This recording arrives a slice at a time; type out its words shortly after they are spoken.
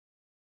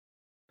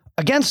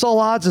Against All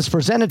Odds is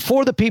presented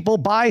for the people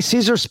by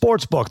Caesar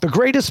Sportsbook, the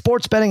greatest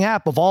sports betting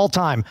app of all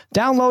time.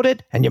 Download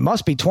it, and you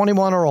must be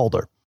 21 or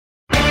older.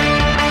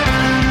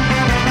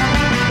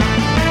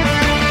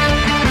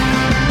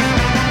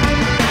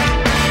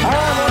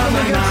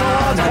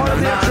 Part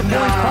of the Extra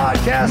Points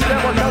Podcast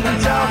Network,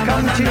 Cousins South,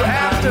 coming to you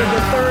after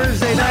the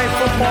Thursday night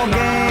football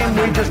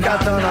game. We just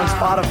got done on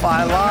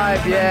Spotify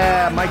Live.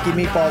 Yeah, Mikey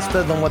Meatballs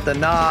fiddling with the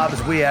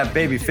knobs. We have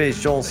babyface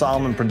Joel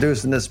Solomon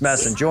producing this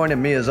mess, and joining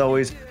me as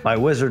always, my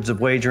wizards of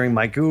wagering,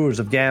 my gurus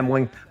of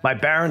gambling, my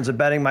barons of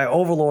betting, my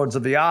overlords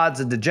of the odds,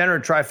 and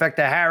degenerate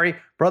trifecta Harry,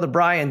 brother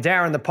Brian,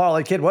 Darren, the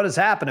Parlay Kid. What is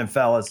happening,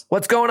 fellas?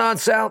 What's going on,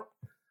 Sal?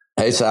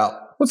 Hey,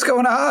 Sal. What's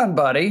going on,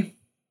 buddy?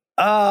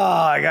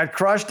 I got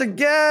crushed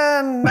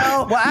again.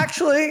 No, well,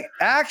 actually,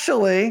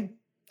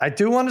 I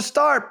do want to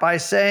start by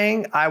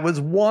saying I was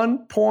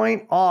 1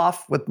 point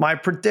off with my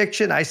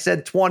prediction. I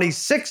said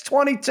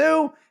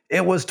 26-22.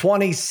 It was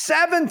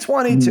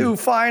 27-22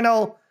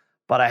 final,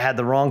 but I had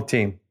the wrong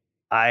team.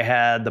 I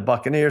had the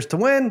Buccaneers to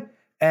win,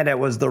 and it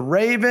was the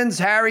Ravens.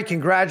 Harry,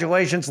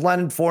 congratulations.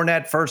 Leonard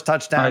Fournette, first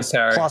touchdown, nice,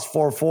 plus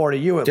 440.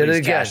 You at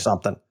least cashed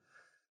something.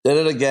 Did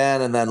it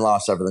again and then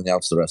lost everything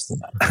else the rest of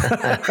the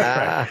night.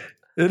 Right.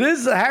 It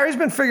is. Harry's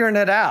been figuring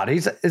it out.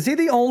 Is he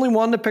the only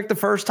one to pick the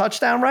first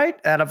touchdown right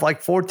out of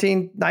like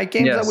 14 night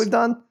games that we've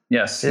done?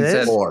 Yes. It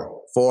is?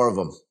 Four of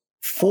them.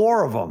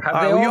 Four of them.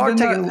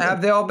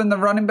 Have they all been the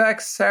running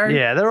backs, Harry?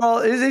 Yeah, they're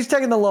all. He's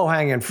taking the low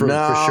hanging fruit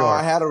for sure.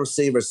 I had a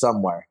receiver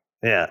somewhere.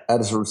 Yeah. I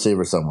had a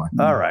receiver somewhere.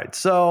 All right.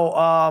 So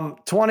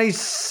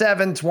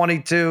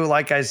 27-22,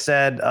 like I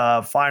said,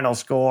 final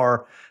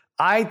score.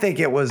 I think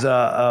it was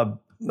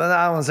I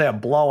don't want to say a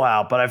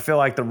blowout, but I feel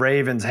like the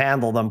Ravens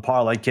handled them,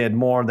 Parlay Kid,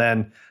 more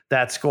than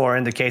that score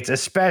indicates,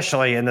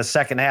 especially in the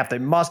second half. They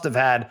must have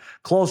had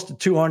close to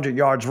 200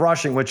 yards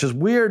rushing, which is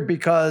weird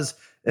because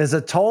is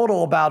a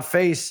total about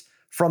face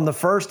from the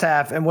first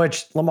half in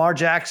which Lamar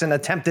Jackson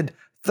attempted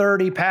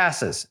 30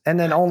 passes and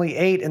then only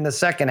 8 in the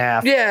second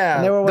half. Yeah.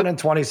 And they were winning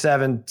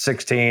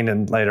 27-16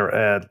 and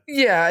later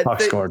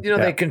Bucs scored.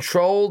 They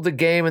controlled the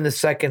game in the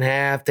second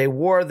half. They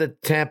wore the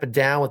Tampa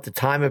down with the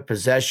time of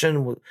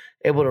possession,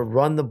 able to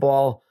run the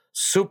ball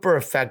super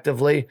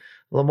effectively.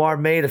 Lamar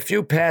made a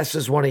few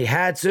passes when he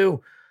had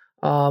to.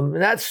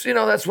 And that's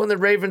when the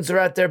Ravens are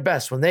at their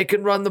best, when they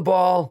can run the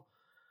ball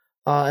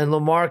and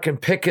Lamar can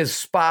pick his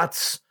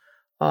spots.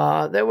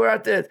 They were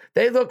at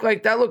they look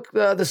like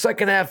the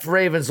second half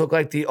Ravens look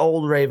like the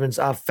old Ravens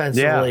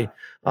offensively.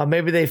 Yeah.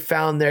 Maybe they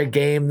found their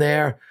game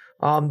there.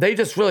 They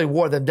just really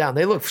wore them down.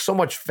 They look so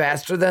much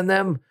faster than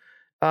them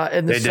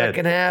in the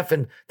second half.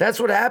 And that's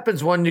what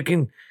happens when you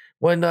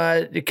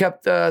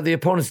kept the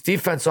opponent's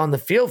defense on the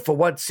field for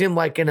what seemed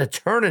like an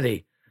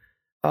eternity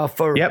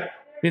until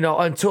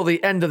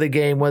the end of the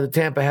game where the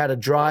Tampa had a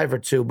drive or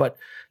two. But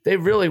they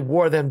really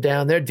wore them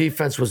down. Their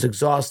defense was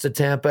exhausted,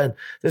 Tampa. And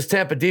this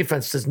Tampa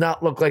defense does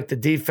not look like the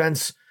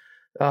defense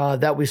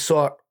that we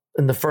saw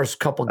in the first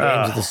couple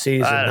games of the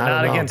season.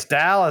 Not against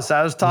Dallas.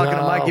 I was talking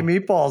to Mikey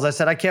Meatballs. I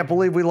said, I can't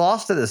believe we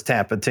lost to this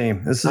Tampa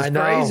team. This is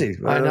crazy.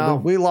 I know.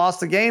 We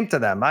lost the game to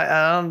them. I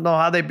don't know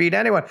how they beat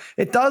anyone.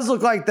 It does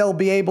look like they'll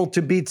be able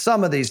to beat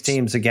some of these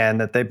teams again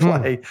that they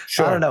play.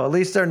 Sure. I don't know. At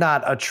least they're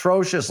not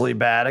atrociously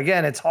bad.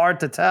 Again, it's hard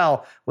to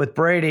tell with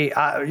Brady.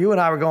 You and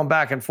I were going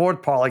back and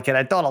forth, Parlay Kid.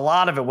 I thought a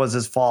lot of it was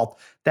his fault.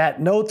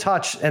 That no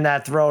touch in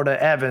that throw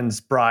to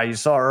Evans, Bry, you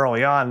saw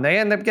early on. They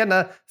end up getting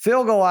a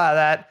field goal out of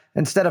that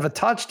instead of a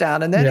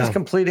touchdown. And then he's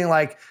completing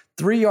like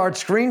 3-yard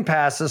screen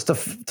passes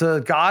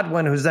to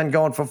Godwin, who's then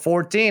going for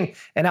 14.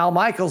 And Al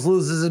Michaels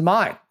loses his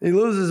mind. He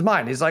loses his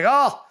mind. He's like,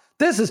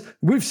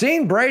 we've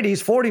seen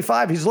Brady's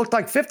 45. He's looked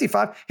like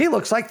 55. He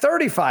looks like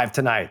 35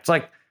 tonight. It's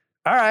like,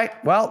 all right,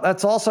 well,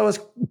 that's also his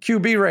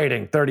QB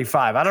rating,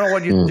 35. I don't know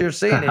what you're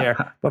seeing here.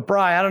 But,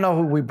 Bry, I don't know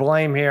who we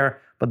blame here.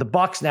 But the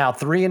Bucs now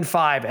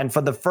 3-5, and for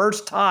the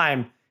first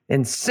time in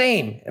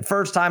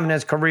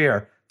his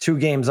career, 2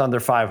 games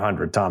under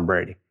 500. Tom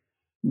Brady.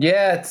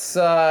 Yeah,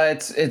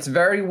 it's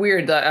very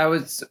weird.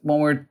 When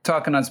we were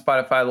talking on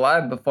Spotify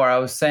Live before, I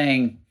was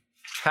saying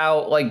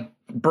how like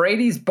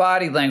Brady's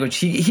body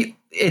language.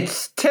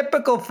 It's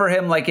typical for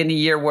him. Like in a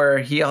year where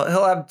he'll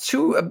have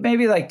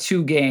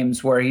 2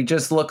 games where he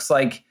just looks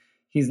like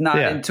he's not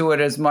into it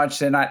as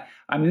much. And I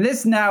mean,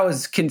 this now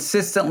has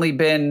consistently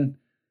been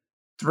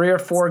 3 or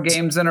 4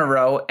 games in a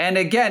row. And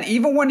again,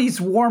 even when he's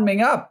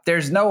warming up,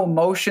 there's no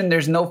emotion,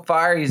 there's no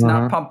fire. He's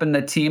not pumping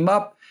the team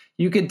up.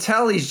 You can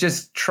tell he's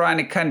just trying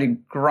to kind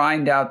of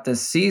grind out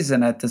this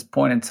season at this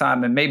point in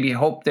time and maybe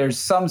hope there's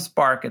some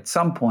spark at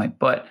some point.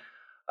 But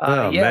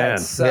I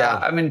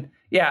mean,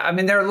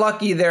 they're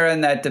lucky they're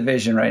in that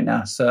division right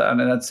now. So, I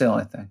mean, that's the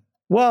only thing.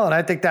 Well, and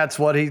I think that's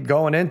what he's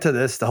going into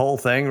this, the whole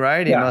thing,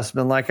 right? He must have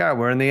been like, all right,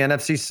 we're in the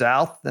NFC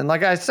South. And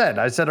like I said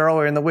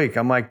earlier in the week,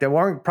 I'm like, they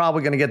weren't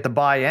probably going to get the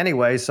bye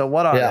anyway. So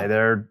what are they?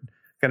 They're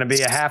going to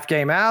be a half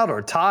game out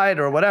or tied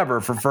or whatever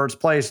for first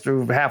place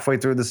through halfway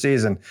through the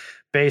season,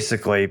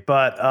 basically.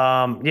 But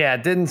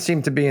it didn't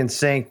seem to be in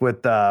sync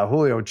with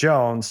Julio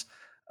Jones.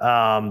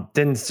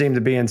 Didn't seem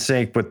to be in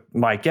sync with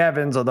Mike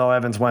Evans, although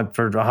Evans went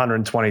for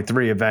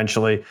 123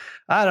 eventually.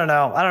 I don't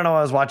know.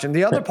 I was watching.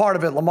 The other part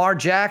of it, Lamar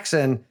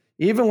Jackson,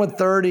 even with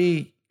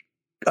 30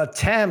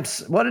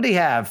 attempts, what did he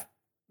have,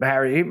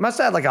 Harry? He must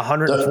have had like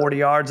 140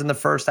 yards in the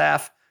first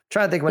half. I'm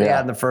trying to think what he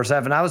had in the first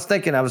half. And I was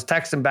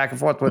texting back and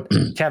forth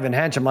with Kevin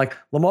Hench. I'm like,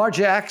 Lamar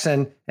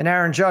Jackson and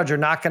Aaron Judge are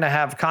not going to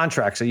have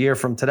contracts a year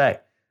from today.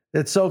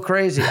 It's so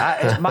crazy.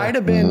 It might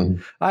have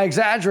been, I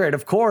exaggerate,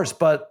 of course,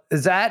 but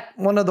is that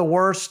one of the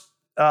worst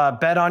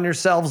bet on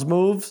yourselves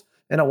moves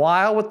in a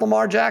while with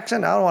Lamar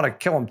Jackson? I don't want to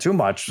kill him too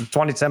much.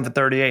 27 for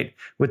 38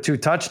 with 2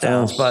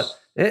 touchdowns, but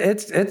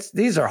it's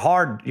these are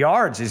hard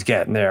yards he's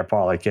getting there,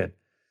 Parlay Kid.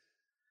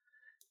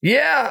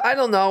 Yeah, I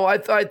don't know. I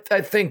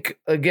think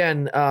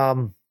again, I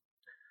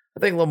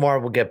think Lamar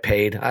will get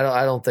paid.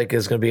 I don't think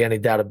there's going to be any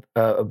doubt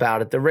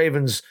about it. The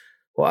Ravens,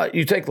 well,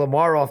 you take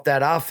Lamar off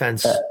that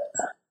offense.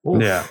 Oof.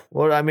 Yeah.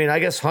 Well, I mean, I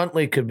guess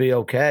Huntley could be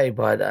okay,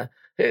 but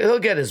he'll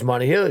get his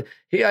money.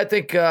 I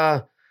think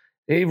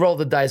he rolled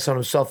the dice on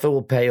himself. It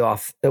will pay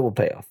off.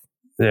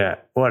 Yeah.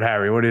 What,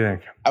 Harry? What do you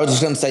think? I was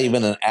just going to say,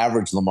 even an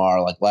average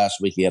Lamar, like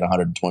last week, he had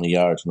 120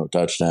 yards, no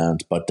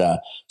touchdowns, but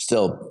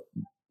still,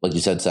 like you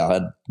said, Sal,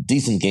 had a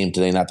decent game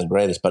today, not the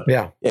greatest, but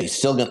yeah he's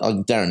still going to,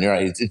 like Darren, you're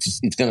right.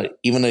 It's going to,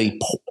 even a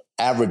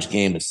average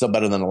game, it's still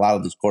better than a lot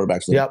of these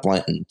quarterbacks that are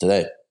playing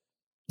today.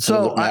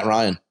 So Matt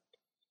Ryan.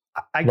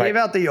 I gave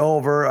out the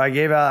over.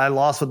 I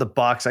lost with the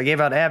Bucks. I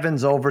gave out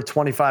Evans over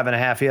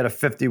 25.5. He had a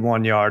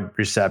 51-yard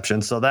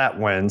reception, so that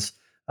wins.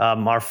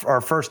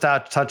 Our first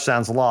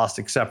touchdowns lost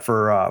except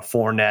for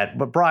Fournette.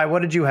 But Brian,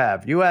 what did you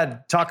have? You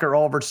had Tucker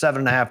over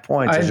 7.5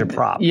 points as your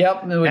prop.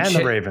 Yep, and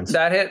the Ravens.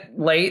 That hit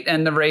late,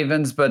 and the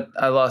Ravens, but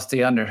I lost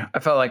the under. I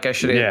felt like I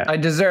should have. Yeah. I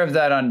deserved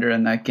that under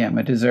in that game.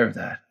 I deserved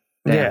that.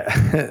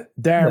 Yeah.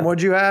 Darren,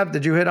 what'd you have?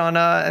 Did you hit on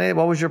any?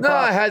 What was your prop? No,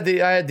 I had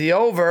the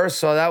over,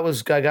 so that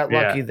was I got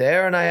lucky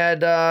there, and I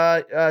had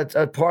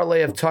a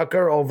parlay of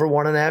Tucker over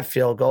 1.5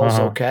 field goals,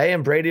 okay,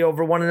 and Brady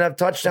over 1.5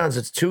 touchdowns.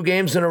 It's 2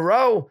 games in a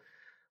row,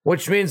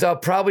 which means I'll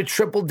probably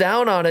triple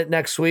down on it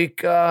next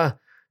week to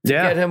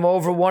get him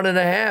over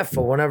 1.5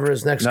 or whenever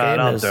his next game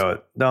is.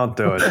 Don't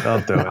do it.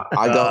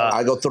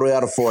 I go 3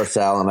 out of 4,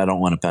 Sal, and I don't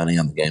win a penny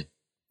on the game.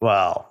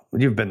 Well,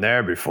 you've been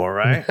there before,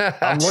 right?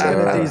 I'm looking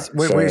at these.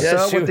 We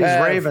saw with these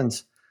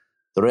Ravens.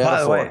 3 out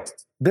of 4. By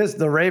the way,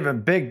 the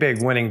Raven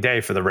big winning day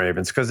for the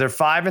Ravens because they're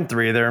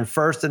 5-3. They're in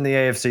first in the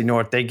AFC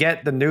North. They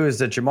get the news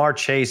that Jamar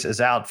Chase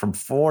is out from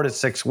 4 to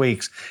 6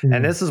 weeks,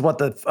 and this is what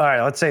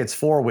let's say it's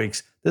 4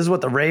 weeks. This is what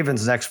the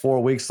Ravens' next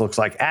 4 weeks looks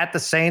like: at the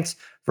Saints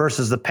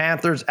versus the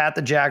Panthers, at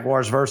the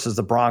Jaguars versus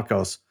the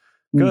Broncos.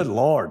 Good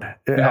Lord!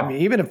 Yeah. I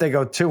mean, even if they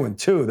go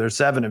 2-2, they're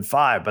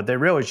 7-5, but they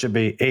really should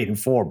be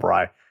 8-4,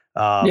 Bri.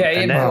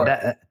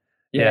 8-4.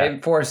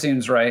 8-4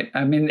 seems right.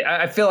 I mean,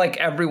 I feel like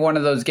every one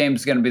of those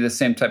games is going to be the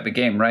same type of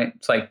game, right?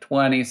 It's like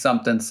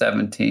 20-something,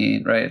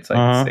 17, right? It's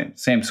like the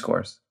same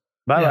scores.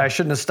 By the way, I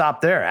shouldn't have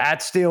stopped there. At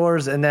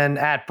Steelers and then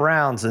at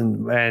Browns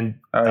and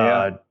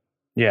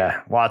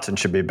Watson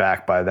should be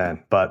back by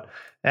then. But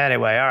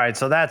anyway, all right.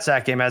 So that's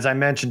that game. As I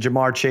mentioned,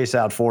 Jamar Chase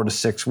out 4 to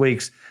 6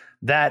 weeks.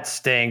 That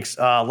stinks.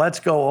 Let's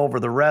go over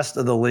the rest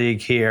of the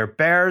league here.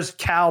 Bears,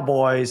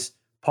 Cowboys,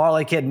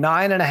 Parlay Kid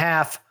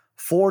 9.5.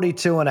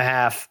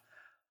 42.5.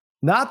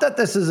 Not that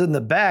this is in the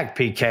bag,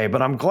 PK,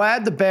 but I'm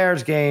glad the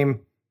Bears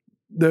game,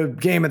 the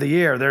game of the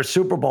year, their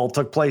Super Bowl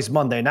took place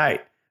Monday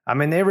night. I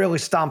mean, they really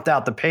stomped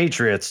out the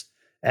Patriots,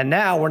 and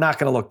now we're not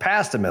going to look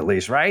past them at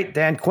least, right?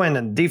 Dan Quinn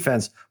and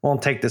defense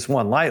won't take this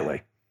one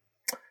lightly.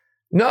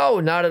 No,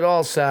 not at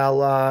all,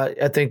 Sal.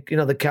 I think,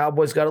 the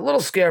Cowboys got a little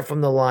scared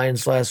from the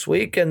Lions last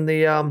week, and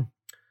the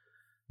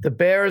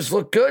Bears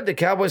look good. The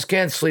Cowboys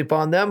can't sleep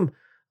on them.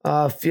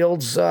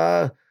 Fields,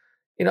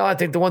 I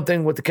think the one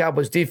thing with the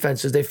Cowboys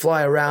defense is they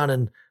fly around,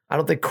 and I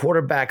don't think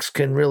quarterbacks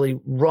can really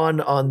run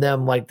on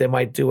them like they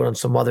might do it on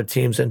some other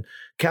teams. And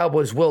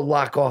Cowboys will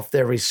lock off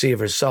their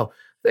receivers. So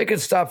they can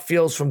stop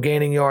Fields from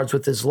gaining yards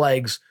with his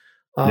legs.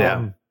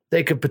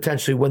 They could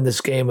potentially win this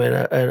game in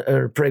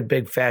a pretty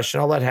big fashion.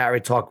 I'll let Harry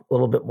talk a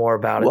little bit more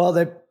about it. Well,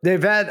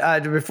 they've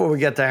had, before we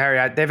get to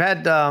Harry, they've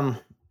had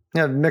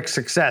mixed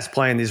success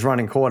playing these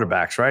running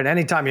quarterbacks, right?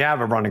 Anytime you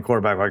have a running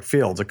quarterback like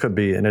Fields, it could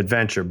be an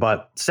adventure.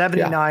 But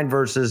 79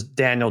 versus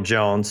Daniel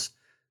Jones,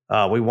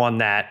 we won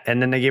that.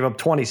 And then they gave up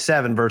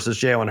 27 versus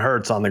Jalen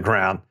Hurts on the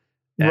ground.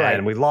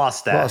 And we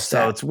lost that.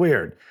 So it's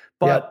weird.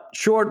 But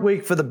short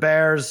week for the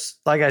Bears.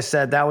 Like I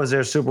said, that was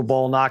their Super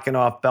Bowl, knocking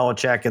off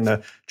Belichick in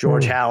the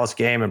George Halas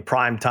game in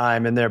prime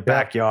time in their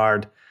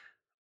backyard.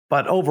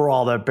 But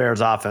overall, the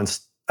Bears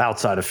offense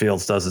outside of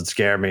Fields doesn't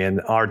scare me. And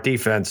our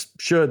defense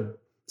should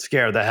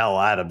scare the hell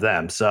out of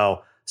them.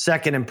 So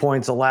second in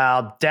points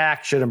allowed.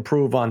 Dak should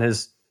improve on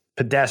his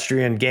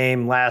pedestrian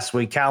game last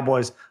week.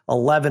 Cowboys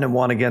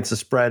 11-1 against the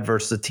spread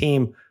versus a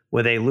team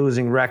with a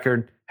losing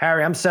record.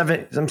 Harry, I'm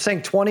saying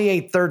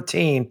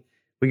 28-13.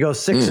 We go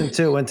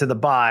 6-2 into the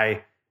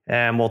bye,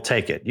 and we'll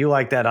take it. You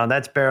like that on?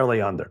 That's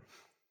barely under.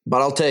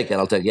 But I'll take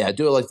it. Yeah, I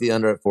do like the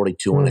under at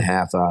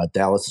 42.5.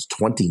 Dallas is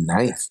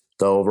 29th,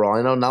 though, overall.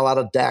 I know not a lot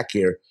of Dak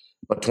here,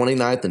 but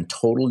 29th in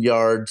total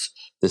yards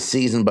this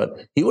season.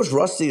 But he was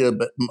rusty a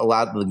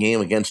lot of the game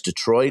against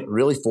Detroit.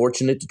 Really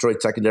fortunate.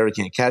 Detroit secondary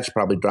can't catch,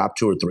 probably dropped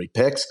 2 or 3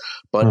 picks.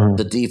 But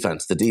the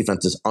defense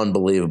is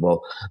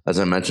unbelievable. As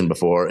I mentioned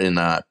before in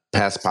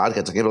past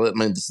podcasts, I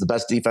mean, this is the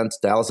best defense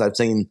Dallas I've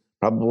seen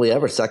probably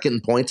ever. Second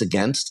in points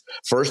against,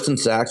 first in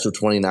sacks with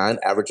 29,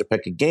 average a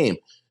pick a game.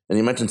 And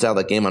you mentioned, Sal,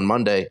 that game on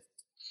Monday.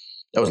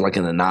 That was like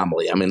an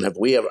anomaly. I mean,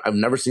 I've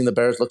never seen the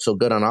Bears look so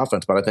good on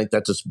offense, but I think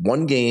that's just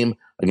one game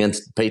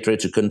against the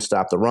Patriots who couldn't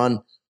stop the run.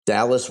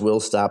 Dallas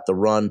will stop the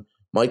run.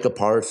 Micah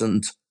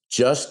Parsons,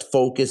 just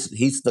focus.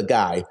 He's the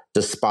guy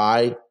to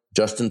spy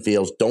Justin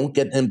Fields. Don't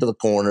get him to the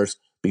corners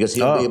because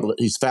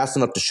he's fast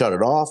enough to shut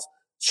it off.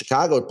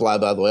 Chicago, by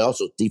the way,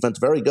 also defense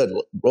very good.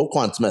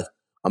 Roquan Smith,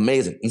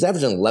 amazing. He's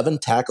averaging 11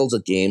 tackles a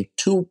game,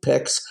 2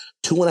 picks,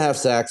 2.5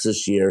 sacks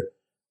this year.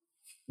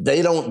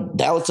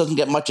 Dallas doesn't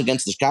get much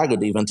against the Chicago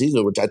defense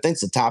either, which I think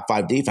is the top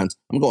 5 defense.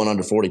 I'm going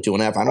under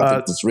 42.5. I don't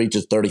think this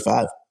reaches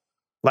 35.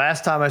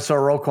 Last time I saw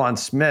Roquan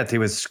Smith, he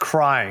was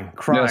crying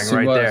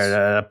there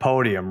at a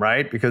podium,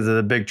 right? Because of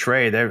the big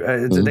trade.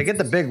 They get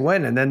the big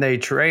win, and then they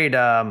trade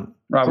Quinn.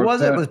 They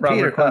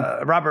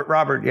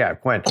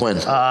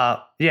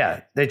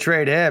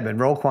trade him, and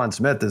Roquan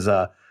Smith is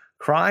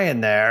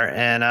crying there.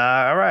 And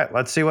all right,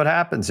 let's see what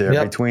happens here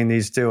between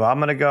these two. I'm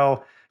going to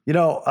go,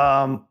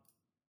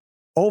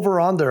 over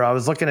under. I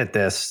was looking at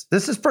this.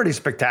 This is pretty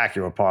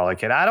spectacular, Parlay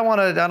Kid. I don't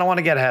want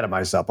to get ahead of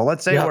myself, but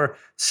let's say we're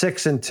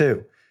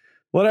 6-2,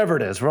 whatever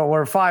it is.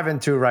 We're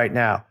 5-2 right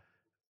now.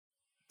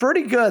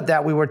 Pretty good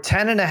that we were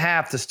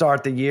 10.5 to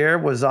start the year.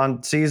 Was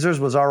on Caesars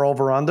was our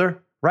over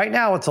under. Right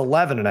now it's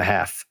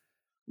 11.5.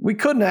 We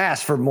couldn't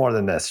ask for more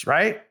than this,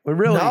 right? We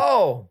really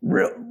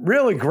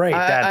really great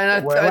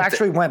that we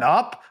actually went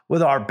up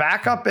with our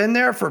backup in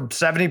there for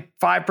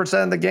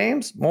 75% of the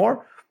games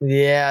more.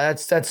 Yeah,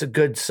 that's a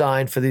good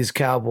sign for these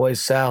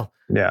Cowboys, Sal.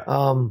 Yeah.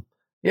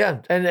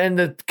 And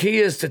the key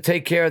is to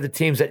take care of the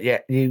teams that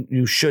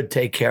you should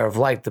take care of,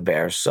 like the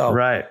Bears. So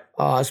right.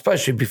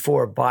 Especially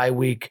before a bye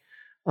week.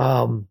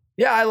 I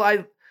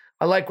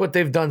like what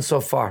they've done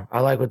so far. I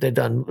like what they've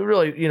done.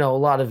 Really, a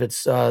lot of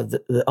it's on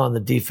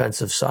the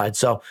defensive side.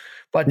 So,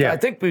 but I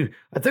think we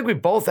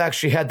both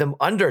actually had them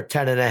under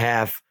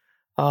 10.5.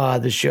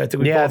 This year. I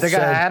think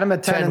I had them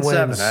at 10 and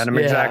 7. I had them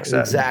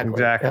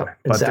exactly. Yep,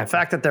 but the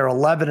fact that they're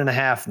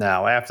 11.5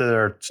 now after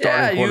their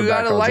starting quarterback you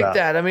got to like out.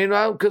 that. I mean,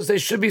 because they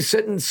should be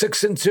sitting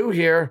 6-2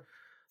 here,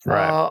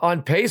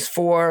 on pace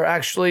for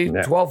actually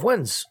 12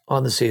 wins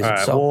on the season.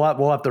 Right, so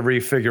we'll have to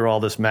refigure all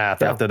this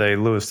math after they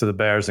lose to the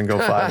Bears and go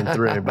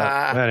 5-3.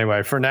 But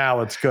anyway, for now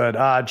it's good.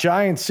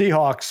 Giants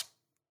Seahawks.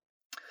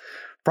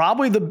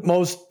 Probably the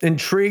most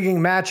intriguing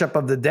matchup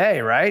of the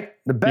day, right?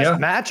 The best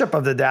matchup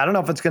of the day. I don't know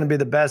if it's going to be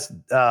the best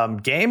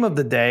game of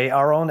the day.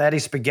 Our own Eddie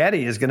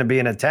Spaghetti is going to be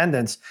in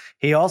attendance.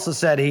 He also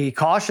said he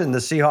cautioned the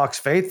Seahawks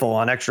faithful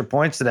on extra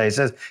points today. He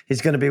says he's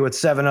going to be with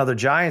 7 other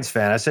Giants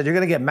fans. I said, you're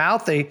going to get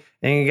mouthy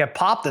and you get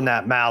popped in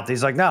that mouth.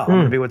 He's like, no, I'm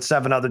going to be with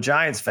 7 other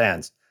Giants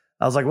fans.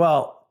 I was like,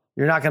 well,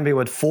 you're not going to be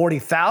with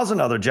 40,000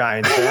 other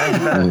Giants fans.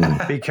 You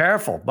better be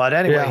careful. But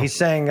anyway, he's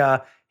saying,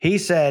 he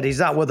said he's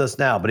not with us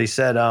now, but he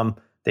said,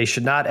 they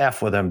should not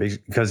F with him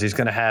because he's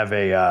going to have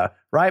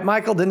right,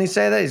 Michael? Didn't he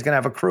say that? He's going to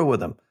have a crew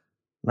with him,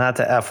 not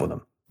to F with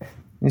him.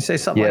 You say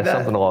something like that? Yeah,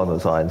 something along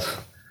those lines.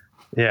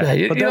 Yeah,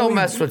 you don't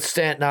mess with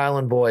Staten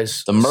Island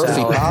boys. The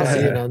Murphy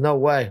Posse. No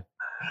way.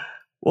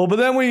 Well, but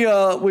then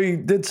we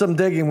did some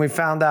digging. We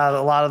found out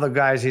a lot of the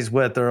guys he's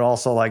with are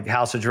also like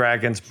House of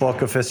Dragons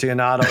book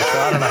aficionados. So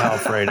I don't know how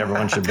afraid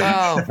everyone should be.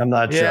 I'm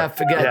not sure. Yeah,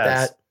 forget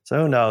that.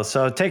 So who knows?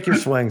 So take your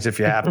swings if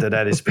you have to,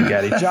 Eddie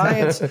Spaghetti.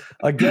 Giants,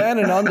 again,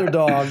 an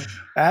underdog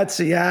at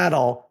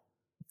Seattle,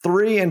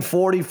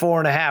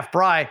 3-44.5.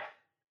 Bri,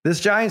 this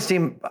Giants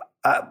team,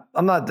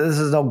 this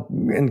is no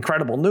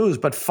incredible news,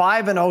 but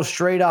 5-0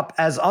 straight up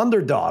as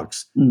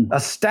underdogs.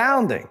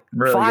 Astounding.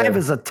 Really 5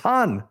 is a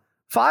ton.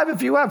 5,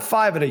 if you have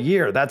 5 in a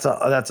year, that's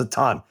a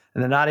ton.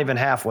 And they're not even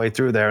halfway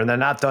through there, and they're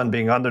not done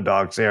being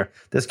underdogs here.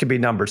 This could be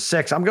number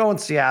 6. I'm going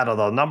Seattle,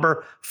 though.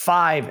 Number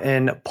 5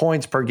 in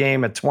points per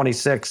game at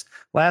 26.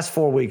 Last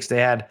 4 weeks, they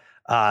had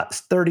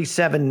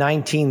 37,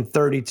 19,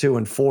 32,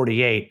 and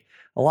 48.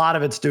 A lot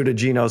of it's due to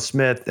Geno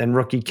Smith and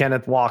rookie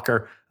Kenneth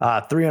Walker,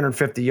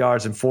 350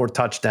 yards and 4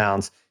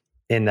 touchdowns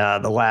in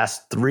the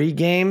last 3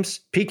 games.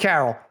 Pete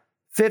Carroll,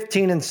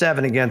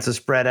 15-7 against the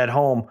spread at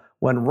home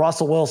when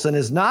Russell Wilson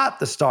is not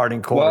the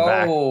starting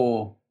quarterback.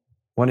 Whoa.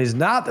 When he's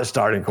not the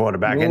starting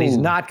quarterback, and he's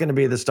not going to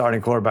be the starting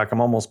quarterback. I'm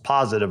almost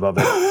positive of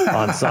it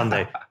on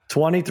Sunday.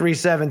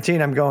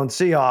 23-17, I'm going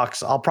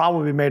Seahawks. I'll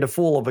probably be made a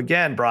fool of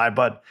again, Bri,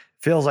 but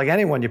feels like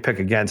anyone you pick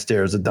against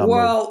here is a dumb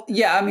move.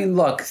 Yeah, I mean,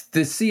 look,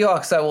 the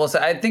Seahawks, I will say,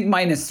 I think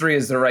 -3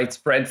 is the right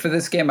spread for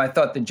this game. I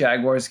thought the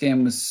Jaguars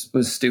game was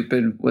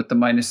stupid with the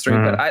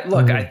 -3, but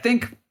I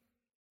think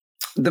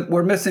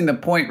we're missing the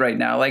point right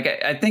now. Like,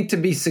 I think to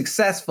be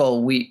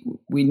successful, we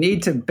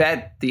need to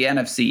bet the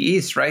NFC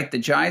East, right? The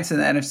Giants in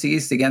the NFC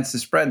East against the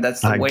spread.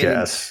 That's the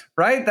way,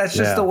 right? That's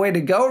just the way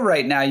to go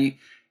right now.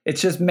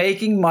 It's just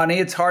making money.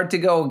 It's hard to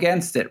go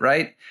against it,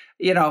 right?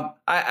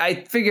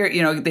 I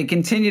figure, they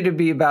continue to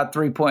be about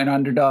 3-point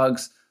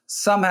underdogs.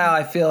 Somehow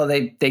I feel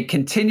they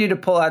continue to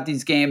pull out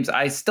these games.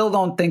 I still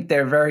don't think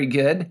they're very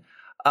good,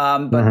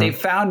 but they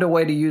found a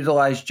way to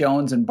utilize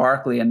Jones and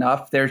Barkley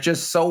enough. They're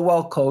just so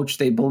well coached.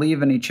 They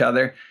believe in each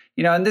other.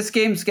 And this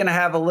game's going to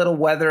have a little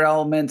weather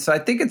element. So I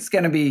think it's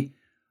going to be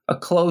a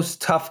close,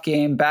 tough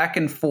game, back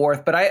and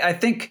forth. But I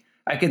think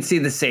I could see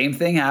the same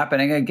thing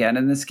happening again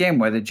in this game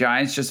where the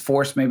Giants just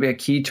force maybe a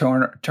key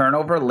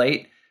turnover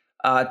late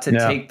to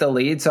take the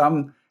lead. So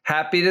I'm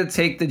happy to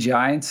take the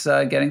Giants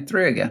getting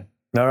 3 again.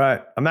 All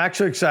right. I'm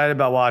actually excited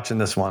about watching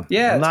this one.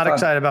 Yeah, I'm not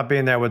excited about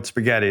being there with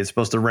spaghetti. It's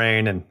supposed to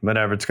rain and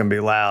whatever. It's going to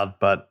be loud.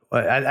 But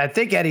I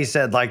think Eddie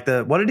said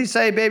what did he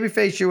say,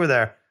 Babyface? You were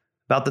there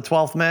about the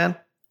 12th man?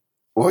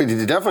 Well, he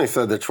definitely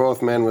said the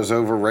 12th man was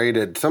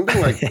overrated.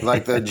 Something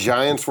like the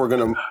Giants were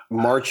going to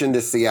march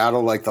into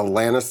Seattle like the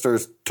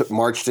Lannisters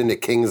marched into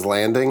King's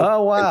Landing.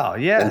 Oh, wow.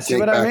 And see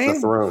take what back I mean? the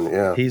throne.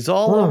 Yeah. He's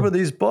all over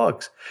these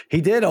books. He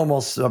did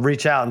almost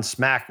reach out and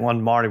smack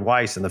one Marty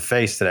Weiss in the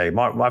face today.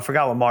 I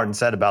forgot what Martin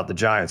said about the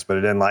Giants, but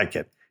he didn't like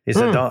it. He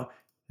said,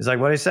 he's like,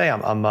 what did he say?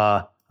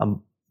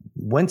 I'm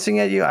wincing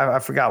at you. I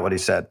forgot what he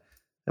said.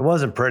 It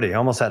wasn't pretty. I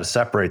almost had to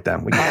separate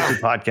them. We can't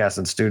do podcasts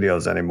in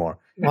studios anymore.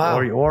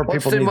 Wow. Or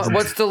people need to.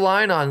 What's the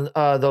line on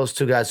those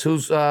two guys?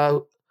 Who's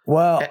Eddie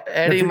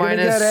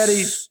minus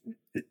Eddie?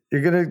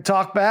 You're going to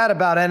talk bad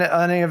about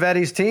any of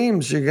Eddie's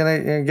teams. You're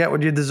going to get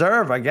what you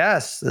deserve, I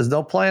guess. There's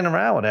no playing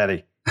around with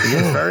Eddie. He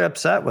gets very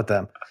upset with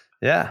them.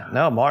 Yeah.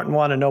 No, Martin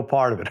wanted no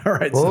part of it. All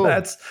right. So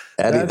that's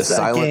Eddie, the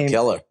silent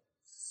killer.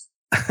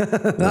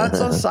 Not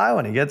so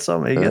silent. He gets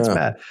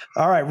mad.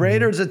 All right.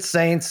 Raiders at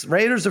Saints.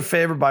 Raiders are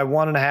favored by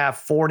 1.5,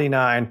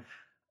 49.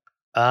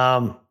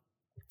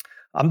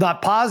 I'm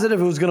not positive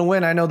who's going to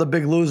win. I know the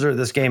big loser of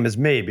this game is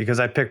me because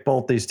I picked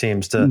both these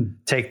teams to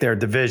take their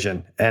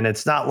division, and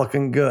it's not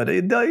looking good.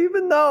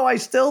 Even though I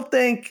still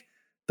think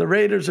the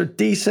Raiders are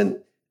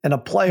decent and a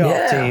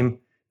playoff team,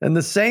 and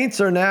the Saints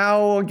are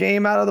now a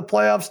game out of the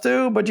playoffs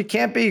too, but you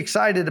can't be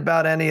excited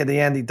about any of the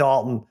Andy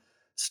Dalton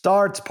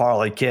starts,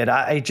 Parlay Kid.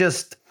 I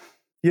just,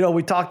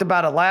 we talked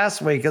about it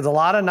last week. There's a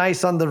lot of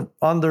nice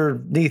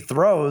underneath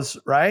throws,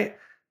 right?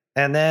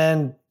 And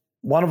then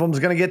one of them is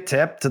going to get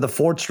tipped to the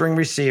 4th string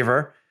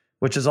receiver,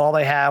 which is all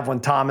they have when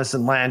Thomas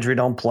and Landry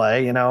don't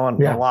play, and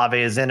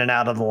Olave is in and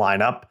out of the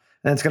lineup.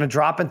 And it's going to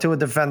drop into a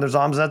defender's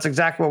arms. That's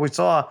exactly what we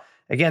saw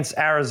against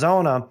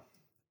Arizona.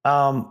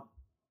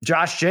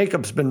 Josh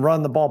Jacobs been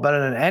running the ball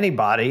better than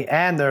anybody,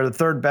 and they're the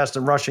 3rd best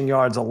in rushing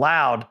yards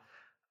allowed.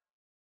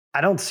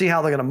 I don't see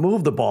how they're going to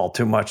move the ball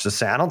too much to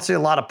say. I don't see a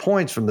lot of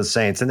points from the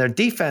Saints, and their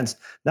defense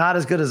not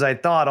as good as I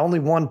thought. Only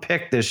 1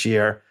 pick this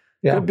year.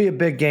 Yeah. Could be a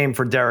big game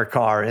for Derek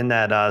Carr in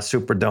that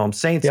Superdome.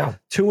 Saints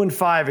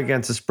 2-5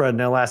 against the spread in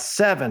their last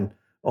 7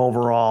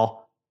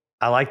 overall.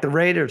 I like the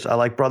Raiders. I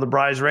like Brother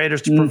Bry's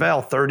Raiders to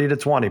prevail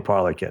 30-20,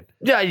 Parlay Kid.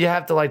 Yeah, you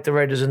have to like the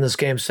Raiders in this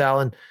game,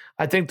 Sal. And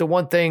I think the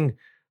one thing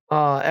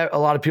a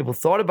lot of people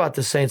thought about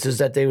the Saints is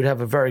that they would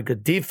have a very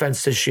good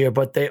defense this year,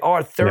 but they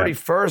are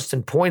 31st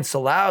in points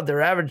allowed.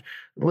 They're average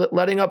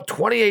letting up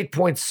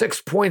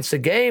 28.6 points a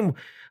game.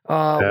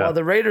 While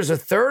the Raiders are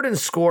 3rd in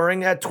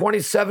scoring at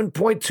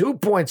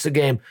 27.2 points a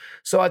game.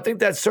 So I think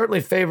that certainly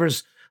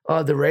favors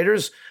the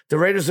Raiders. The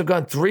Raiders have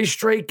gone 3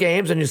 straight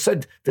games, and you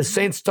said the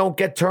Saints don't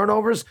get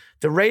turnovers.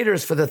 The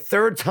Raiders, for the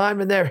 3rd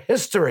time in their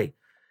history,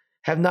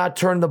 have not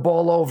turned the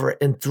ball over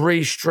in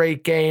 3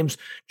 straight games.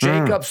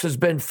 Jacobs has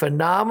been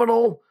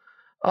phenomenal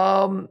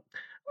here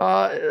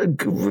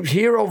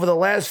over the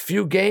last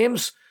few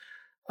games.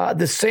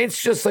 The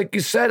Saints, just like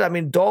you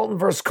said, Dalton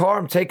versus Carr,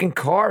 I'm taking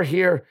Carr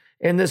here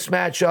in this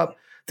matchup,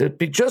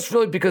 just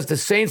really because the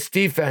Saints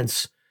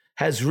defense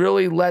has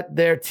really let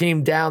their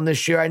team down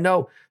this year. I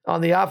know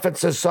on the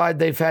offensive side,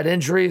 they've had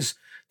injuries.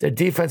 Their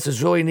defense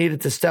has really needed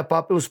to step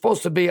up. It was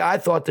supposed to be, I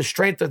thought, the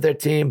strength of their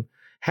team.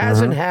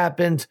 Hasn't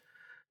happened.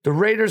 The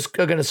Raiders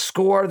are going to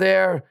score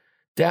there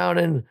down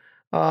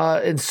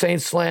in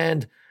Saints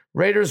land.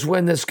 Raiders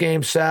win this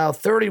game, Sal,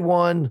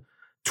 31-20.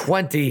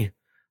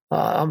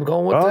 I'm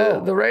going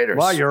with the Raiders.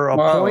 Wow, you're a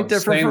point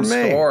different from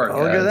me.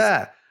 Look at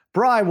that.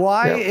 Bri,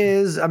 why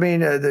is,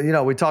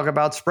 we talk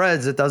about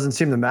spreads. It doesn't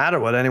seem to matter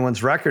what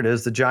anyone's record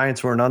is. The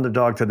Giants were an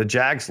underdog to the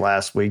Jags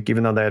last week,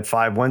 even though they had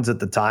 5 wins at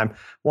the time.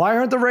 Why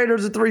aren't the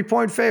Raiders a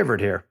 3-point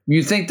favorite here?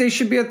 You think they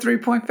should be a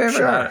 3-point favorite?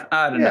 Sure.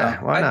 I don't know.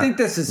 I think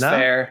this is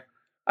fair.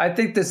 I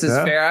think this is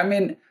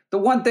fair. The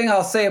one thing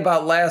I'll say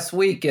about last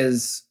week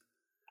is,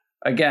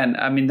 again,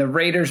 the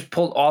Raiders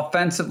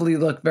offensively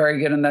looked very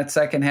good in that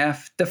second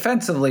half.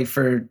 Defensively,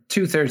 for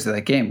 2/3 of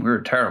that game, we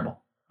were terrible.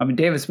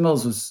 Davis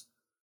Mills was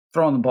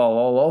throwing the ball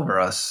all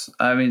over us.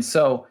 I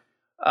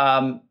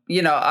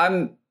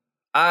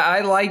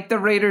like the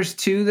Raiders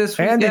too this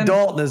weekend. Andy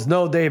Dalton is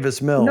no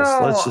Davis Mills.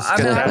 No, let's just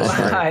get that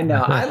straight. I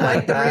know. I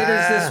like the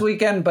Raiders this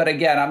weekend, but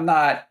again, I'm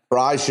not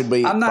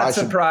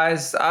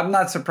surprised. I'm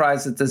not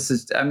surprised that this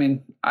is. I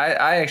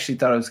actually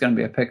thought it was going to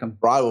be a pick'em.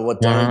 Right,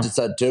 what Darren just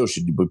said too.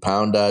 Should we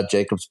pound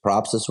Jacobs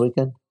props this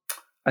weekend?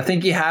 I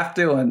think you have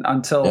to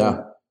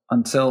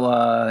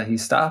until he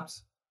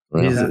stops.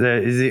 He's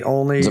the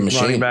only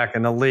running back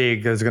in the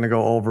league that's going to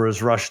go over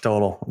his rush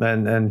total.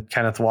 And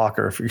Kenneth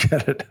Walker, if you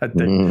get it, I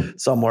think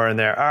somewhere in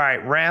there. All right,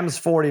 Rams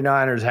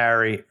 49ers,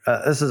 Harry.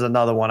 This is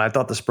another one. I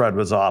thought the spread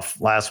was off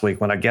last week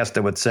when I guessed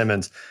it with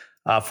Simmons.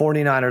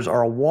 49ers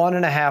are a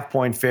 1.5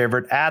 point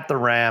favorite at the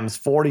Rams.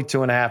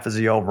 42.5 is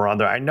the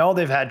over-under. I know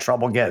they've had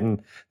trouble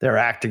getting their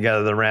act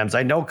together, the Rams.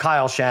 I know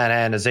Kyle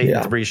Shanahan is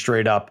 8-3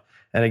 straight up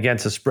and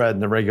against the spread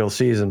in the regular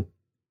season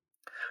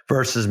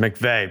versus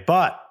McVay.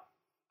 But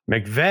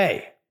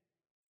McVay,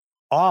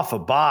 off a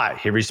bye.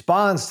 He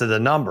responds to the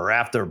number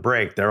after a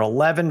break. They're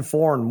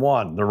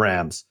 11-4-1, the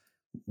Rams,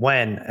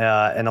 when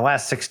in the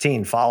last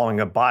 16 following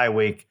a bye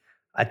week.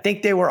 I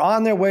think they were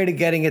on their way to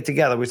getting it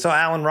together. We saw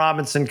Allen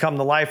Robinson come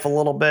to life a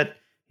little bit.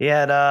 He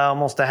had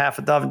almost a half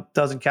a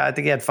dozen. I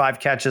think he had 5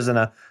 catches and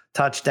a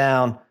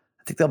touchdown.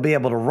 I think they'll be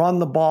able to run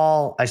the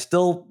ball. I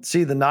still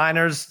see the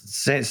Niners,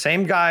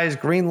 same guys,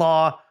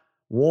 Greenlaw,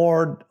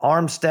 Ward,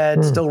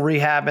 Armstead, still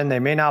rehabbing. They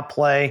may not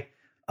play.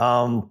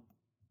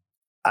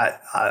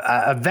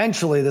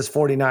 Eventually, this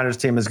 49ers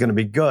team is going to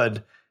be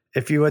good.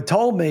 If you had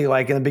told me,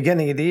 like in the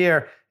beginning of the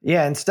year,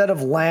 instead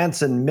of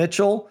Lance and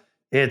Mitchell,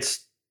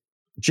 it's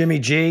Jimmy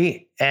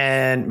G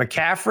and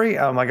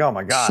McCaffrey, I'm like, oh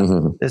my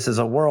God, this is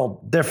a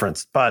world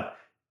difference. But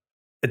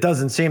it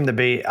doesn't seem to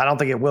be. I don't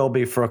think it will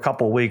be for a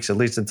couple of weeks, at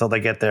least until they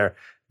get their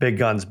big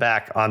guns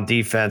back on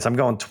defense. I'm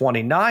going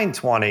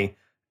 29-20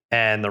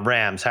 and the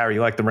Rams. Harry,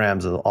 you like the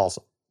Rams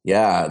also?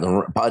 Yeah,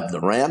 but the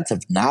Rams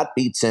have not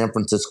beat San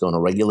Francisco in a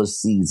regular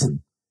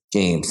season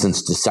game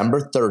since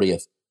December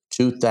 30th,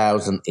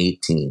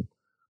 2018.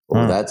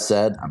 With that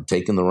said, I'm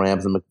taking the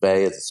Rams and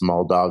McVay. It's a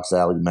small dog,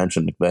 Sal. You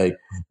mentioned McVay and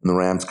the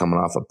Rams coming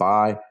off a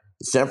bye.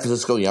 San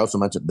Francisco, you also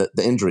mentioned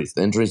the injuries.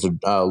 The injuries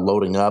are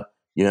loading up.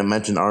 You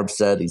mentioned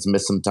Armstead. He's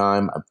missed some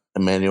time.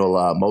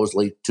 Emmanuel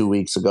Mosley 2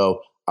 weeks ago,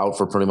 out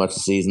for pretty much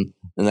the season.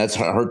 And that's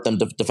hurt them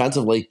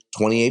defensively.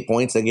 28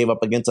 points they gave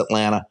up against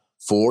Atlanta.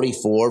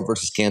 44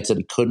 versus Kansas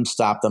City. Couldn't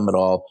stop them at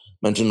all.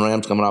 Mentioned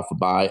Rams coming off a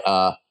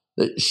bye.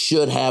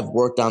 Should have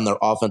worked on their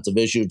offensive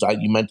issues. I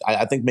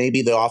think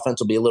maybe the offense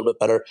will be a little bit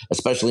better,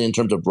 especially in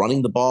terms of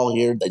running the ball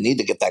here. They need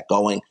to get that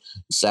going.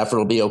 Stafford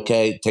will be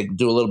okay.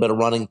 Do a little bit of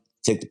running,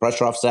 take the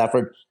pressure off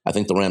Stafford. I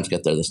think the Rams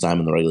get there this time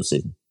in the regular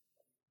season.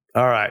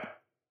 All right.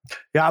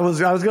 Yeah, I was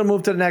going to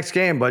move to the next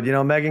game, but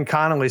Megan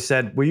Connolly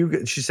said,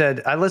 she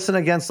said, I listened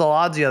against all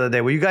odds the other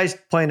day. Were you guys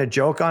playing a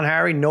joke on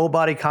Harry?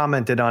 Nobody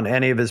commented on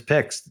any of his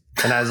picks.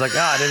 And I was like,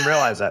 I didn't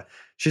realize that.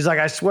 She's like,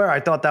 I swear, I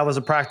thought that was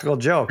a practical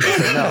joke. I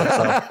said,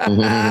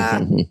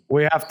 no. So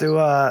we have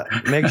to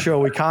make sure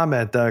we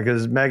comment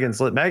because Megan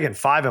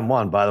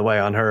 5-1, by the way,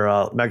 on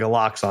her Mega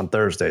Locks on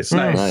Thursday. So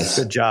nice.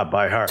 Good job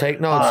by her.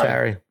 Take notes,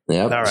 Harry.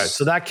 Yep. All right.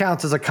 So that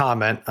counts as a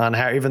comment on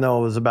Harry, even though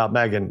it was about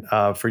Megan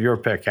for your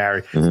pick,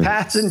 Harry.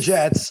 Pats and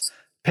Jets.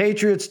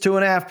 Patriots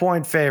 2.5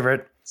 point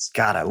favorite.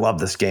 God, I love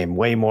this game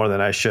way more than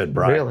I should,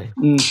 Brian. Really?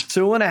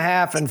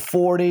 2.5 and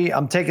 40.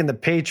 I'm taking the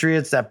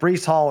Patriots. That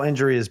Breece Hall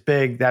injury is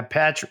big. That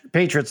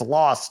Patriots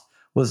loss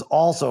was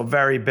also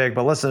very big.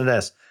 But listen to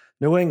this.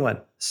 New England,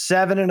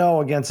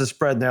 7-0 against the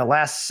spread in their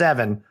last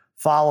 7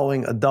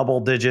 following a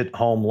double-digit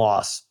home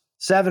loss.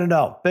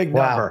 7-0. Big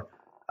number.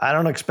 I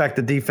don't expect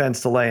the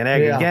defense to lay an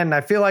egg again. I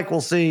feel like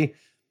we'll see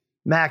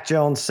Mac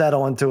Jones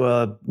settle into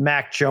a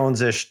Mac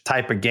Jones-ish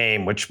type of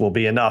game, which will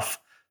be enough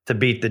to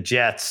beat the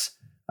Jets.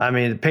 I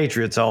mean, the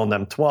Patriots own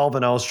them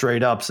 12-0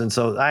 straight ups. And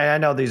so I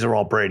know these are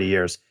all Brady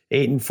years.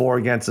 8-4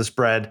 against the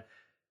spread.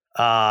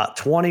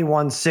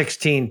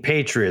 21-16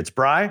 Patriots.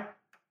 Bri,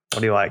 what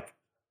do you like?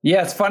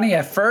 Yeah, it's funny.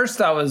 At first,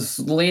 I was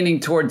leaning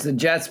towards the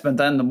Jets, but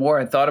then the more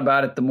I thought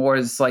about it, the more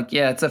it's like,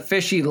 it's a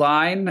fishy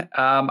line.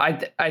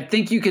 I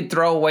think you could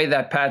throw away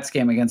that Pats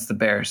game against the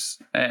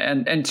Bears.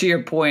 And to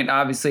your point,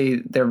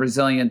 obviously, they're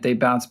resilient. They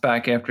bounce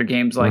back after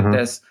games like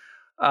this.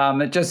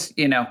 It just,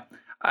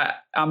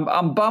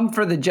 I'm bummed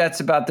for the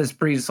Jets about this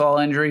Breece Hall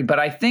injury, but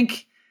I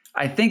think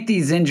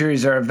these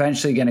injuries are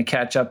eventually going to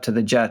catch up to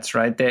the Jets,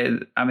 right?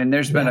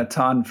 There's been a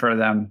ton for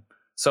them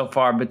so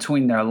far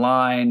between their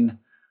line.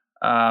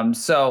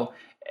 So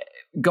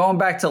going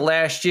back to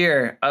last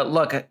year,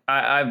 look,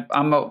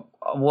 I'm a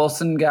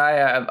Wilson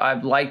guy.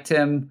 I've liked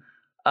him,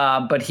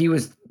 but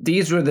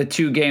these were the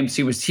 2 games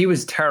he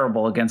was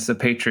terrible against the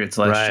Patriots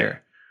last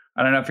year.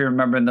 I don't know if you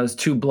remember in those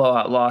 2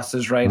 blowout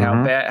losses, right?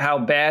 How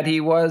bad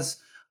he was.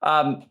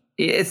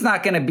 It's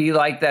not going to be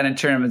like that in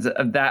terms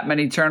of that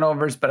many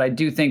turnovers, but I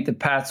do think the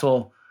Pats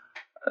are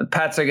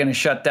going to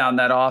shut down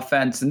that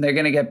offense, and they're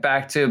going to get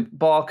back to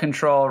ball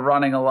control,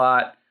 running a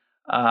lot,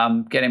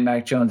 getting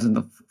Mac Jones in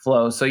the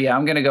flow. So,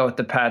 I'm going to go with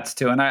the Pats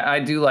too. And I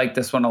do like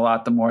this one a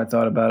lot the more I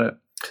thought about it.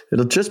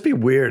 It'll just be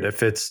weird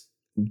if it's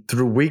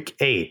through week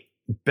 8,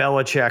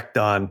 Belichick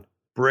done,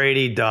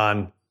 Brady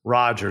done,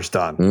 Rodgers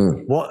done.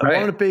 Won't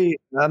it be?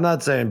 I'm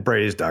not saying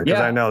Brady's done because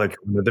I know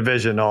the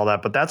division and all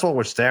that, but that's what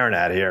we're staring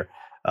at here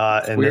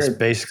in this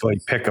basically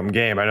pick 'em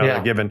game. I know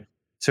they're given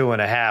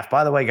 2.5.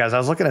 By the way, guys, I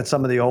was looking at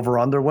some of the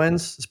over/under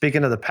wins.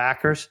 Speaking of the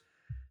Packers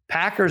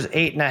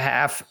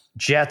 8.5,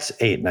 Jets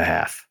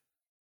 8.5.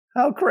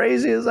 How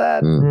crazy is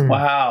that?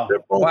 Wow! They're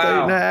both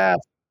 8.5.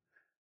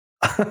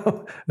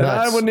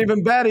 I wouldn't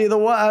even bet either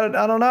way.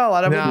 I don't know.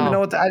 I don't even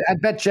know what I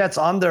bet Jets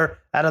under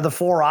out of the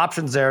 4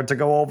 options there to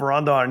go over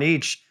under on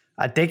each.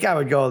 I think I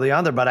would go the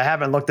under, but I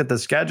haven't looked at the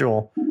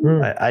schedule.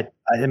 I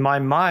in my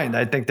mind,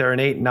 I think they're an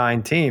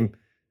 8-9 team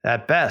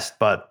at best.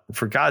 But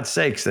for God's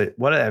sakes,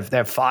 what if they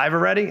have 5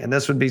 already, and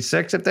this would be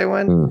 6 if they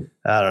win?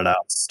 I don't know.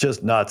 It's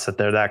just nuts that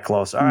they're that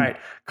close. All right,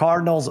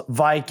 Cardinals,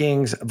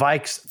 Vikings.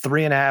 Vikes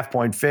 3.5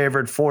 point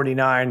favorite.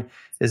 49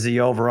 is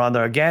the over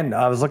under. Again,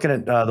 I was looking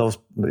at those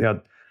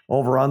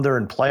over under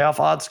and playoff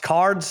odds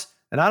cards.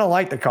 And I don't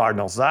like the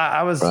Cardinals.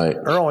 I was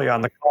early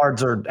on the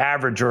Cards or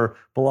average or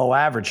below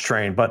average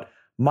train, but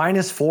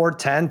minus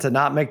 410 to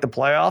not make the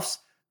playoffs,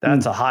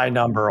 that's a high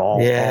number all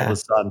of a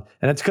sudden.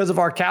 And it's because of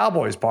our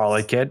Cowboys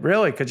parlay, kid,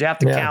 really, because you have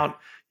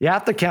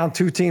to count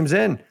 2 teams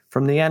in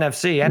from the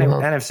NFC,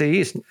 NFC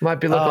East. Might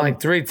be looking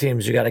like 3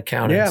 teams you got to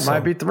count in. Yeah, it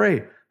might be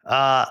 3.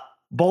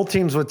 Both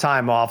teams with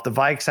time off. The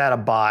Vikes had a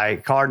bye.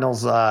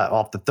 Cardinals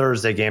off the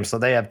Thursday game, so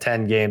they have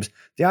 10 games.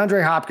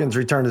 DeAndre Hopkins'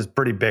 return is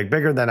pretty big,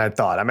 bigger than I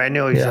thought. I mean, I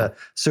knew he's a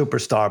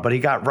superstar, but he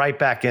got right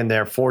back in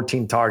there,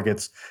 14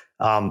 targets,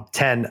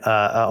 10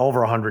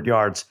 over 100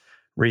 yards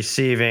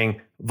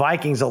receiving.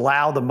 Vikings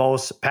allow the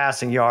most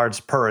passing yards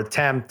per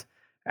attempt.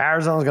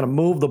 Arizona's going to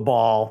move the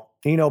ball.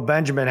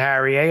 Benjamin,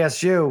 Harry,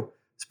 ASU.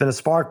 It's been a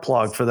spark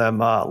plug for them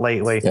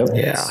lately.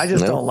 Yeah, I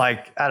just don't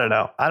like. I don't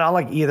know. I don't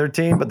like either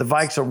team. But the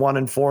Vikes are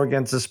 1-4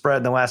 against the spread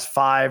in the last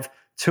 5,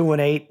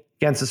 2-8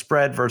 against the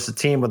spread versus a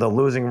team with a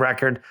losing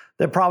record.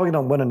 They're probably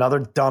going to win another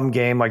dumb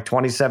game like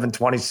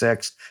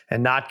 27-26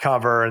 and not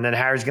cover. And then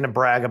Harry's going to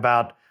brag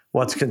about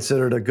what's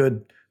considered a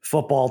good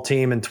football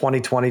team in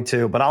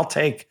 2022. But I'll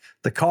take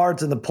the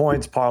Cards and the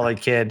points, parlay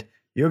kid.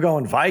 You're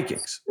going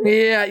Vikings.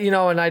 Yeah,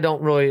 and I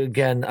don't really.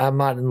 Again, I'm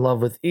not in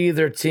love with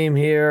either team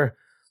here.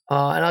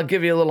 And I'll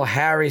give you a little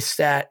Harry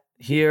stat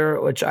here,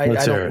 which I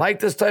don't like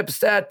this type of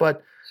stat,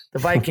 but the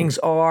Vikings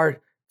are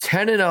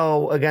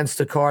 10-0 against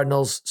the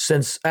Cardinals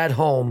at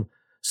home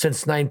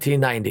since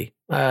 1990.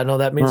 I know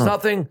that means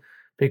nothing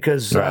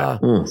because,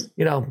 that's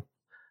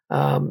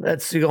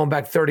going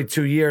back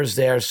 32 years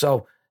there.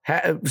 So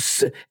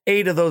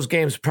 8 of those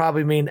games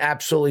probably mean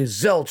absolutely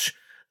zilch.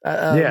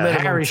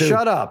 Harry,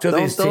 shut up. To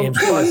these teams.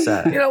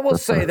 We'll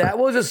say that.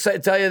 We'll just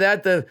tell you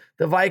that the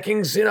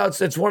Vikings,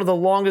 it's one of the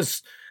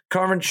longest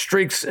current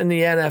streaks in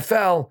the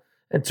NFL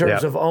in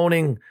terms of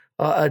owning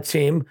a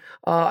team.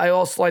 I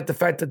also like the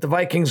fact that the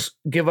Vikings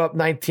give up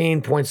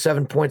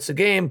 19.7 points a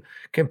game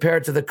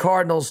compared to the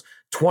Cardinals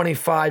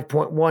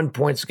 25.1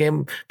 points a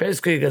game.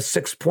 Basically a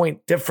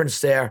 6-point difference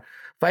there.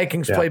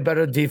 Vikings play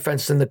better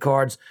defense than the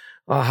Cards.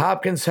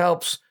 Hopkins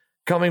helps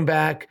coming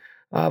back.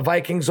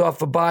 Vikings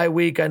off a bye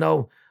week. I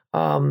know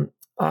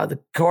the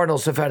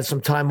Cardinals have had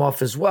some time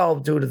off as well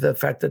due to the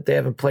fact that they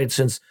haven't played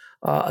since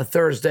a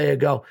Thursday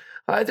ago.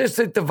 I just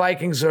think the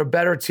Vikings are a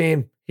better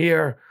team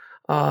here.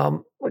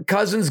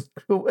 Cousins,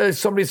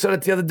 somebody said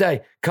it the other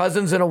day,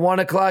 Cousins in a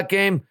 1:00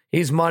 game,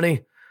 he's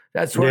money.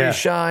 That's where he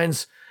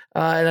shines.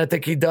 And I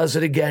think he does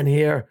it again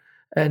here.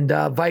 And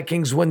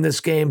Vikings win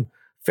this game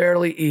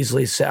fairly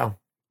easily, Sal.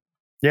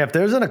 Yeah, if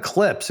there's an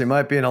eclipse, he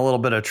might be in a little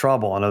bit of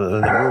trouble and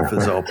the roof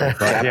is open.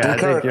 But I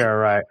think you're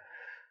right.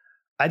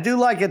 I do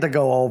like it to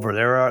go over.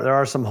 There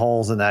are some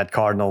holes in that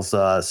Cardinals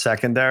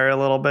secondary a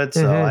little bit.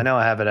 So I know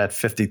I have it at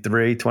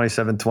 53,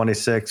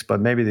 27-26, but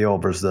maybe the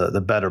over's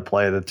the better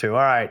play of the two.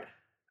 All right.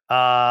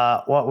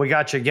 We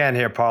got you again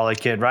here, parlay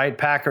kid, right?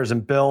 Packers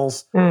and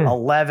Bills,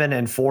 11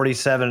 and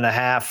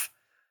 47.5.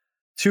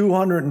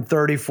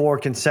 234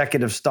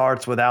 consecutive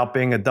starts without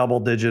being a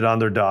double-digit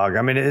underdog.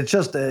 I mean, it's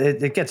just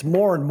it gets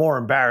more and more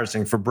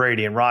embarrassing for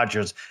Brady and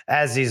Rodgers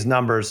as these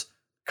numbers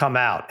come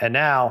out. And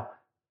now,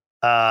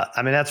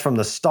 that's from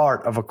the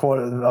start of a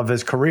quarter of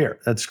his career.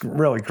 That's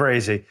really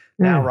crazy.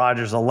 Now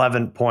Rodgers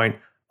 11-point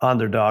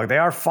underdog. They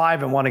are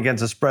 5-1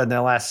 against the spread in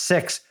their last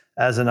 6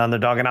 as an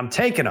underdog, and I'm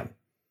taking them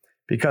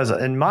because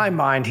in my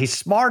mind he's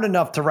smart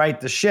enough to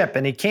right the ship.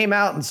 And he came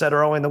out and said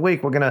early in the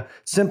week, we're going to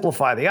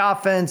simplify the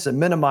offense and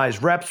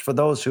minimize reps for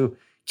those who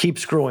keep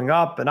screwing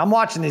up. And I'm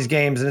watching these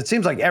games, and it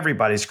seems like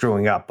everybody's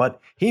screwing up,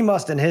 but he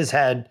must in his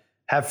head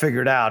have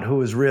figured out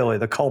who is really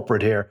the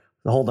culprit here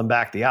holding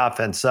back the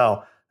offense.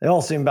 So they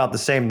all seem about the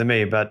same to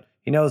me, but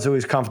he knows who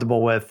he's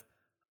comfortable with.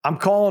 I'm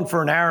calling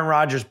for an Aaron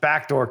Rodgers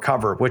backdoor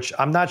cover, which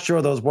I'm not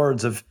sure those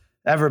words have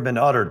ever been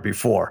uttered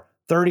before.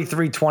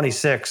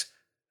 33-26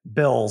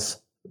 Bills,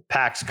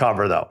 Packs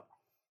cover, though.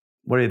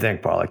 What do you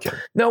think, parlay kid?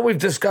 No, we've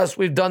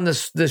done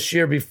this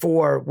year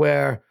before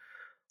where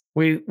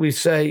we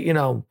say,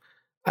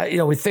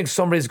 we think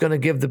somebody's going to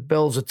give the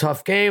Bills a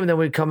tough game, and then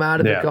we come out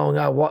of it going,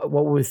 what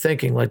were we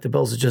thinking? Like the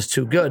Bills are just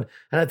too good.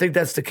 And I think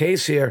that's the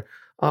case here.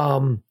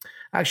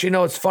 Actually,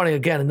 no, it's funny.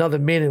 Again, another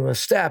meaningless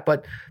stat,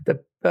 but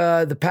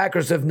the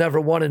Packers have never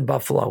won in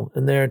Buffalo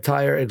in their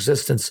entire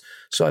existence.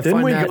 So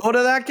didn't we go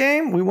to that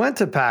game? We went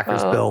to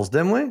Packers Bills,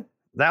 didn't we?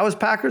 That was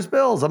Packers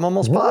Bills. I'm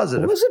almost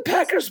positive. Was it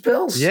Packers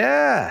Bills?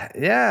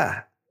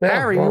 Yeah.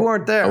 Harry, you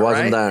weren't there. I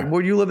wasn't right? there.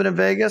 Were you living in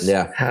Vegas?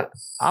 Yeah.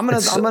 I'm gonna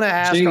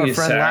ask our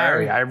friend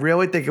Larry. Harry. I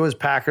really think it was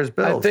Packers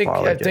Bills.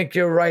 I think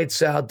you're right,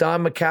 Sal.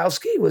 Don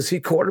Mikowski, was he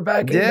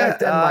quarterbacking back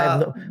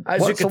then?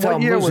 As you can tell,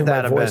 I'm losing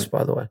my voice,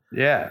 by the way.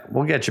 Yeah,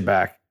 we'll get you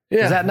back.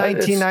 Yeah, is that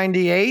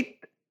 1998?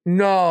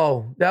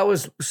 No, that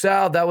was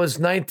Sal. That was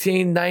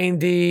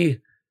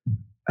 1990.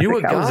 You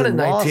were gone in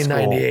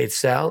 1998,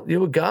 Sal.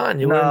 You were gone.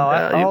 You were.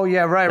 Oh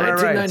yeah,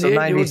 right. So 96.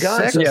 You were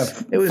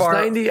gone. It was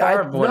 90.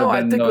 I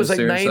think it was like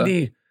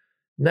 90.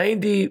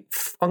 90.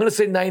 I'm going to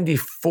say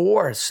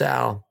 94,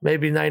 Sal.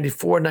 Maybe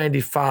 94,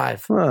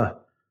 95.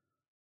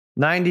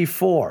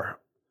 94.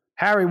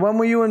 Harry, when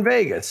were you in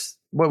Vegas?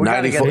 Well, we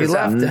got to get he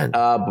left then.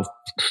 I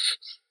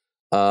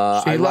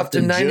left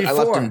in 94. I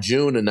left in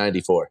June of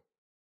 94.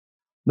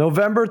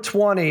 November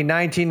 20,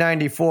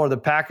 1994, the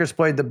Packers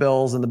played the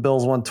Bills, and the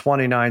Bills won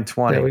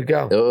 29-20. There we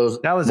go.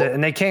 That was it.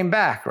 And they came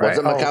back, right? Was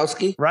it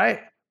Mikowski?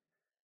 Right.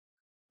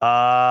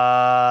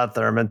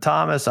 Thurman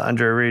Thomas,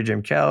 Andre Reed,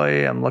 Jim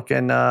Kelly. I'm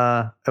looking.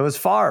 It was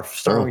Favre.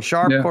 Sterling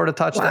Sharp scored a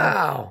touchdown.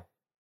 Wow.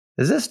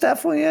 Is this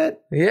definitely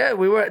it? Yeah,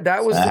 we were.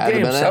 That was the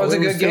game. That was a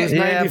good game.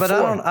 Yeah, but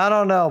I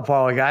don't know,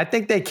 Paulie. I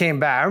think they came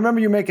back. I remember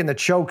you making the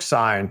choke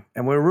sign,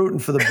 and we were rooting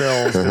for the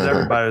Bills because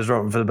everybody was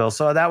rooting for the Bills.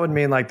 So that would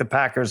mean like the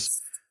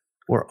Packers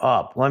were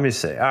up. Let me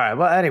see. All right.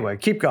 Well, anyway,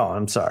 keep going.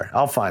 I'm sorry.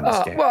 I'll find this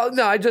game. Well,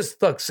 no, I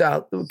just look,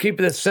 Sal.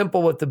 Keeping it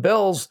simple with the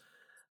Bills.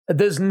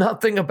 There's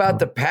nothing about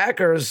the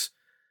Packers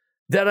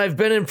that I've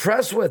been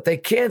impressed with. They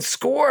can't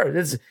score.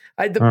 The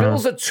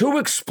Bills are too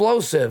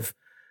explosive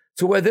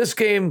to where this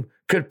game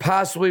could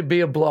possibly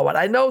be a blowout.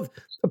 I know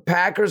the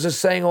Packers are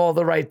saying all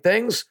the right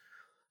things,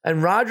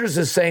 and Rodgers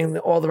is saying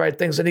all the right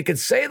things, and he could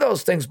say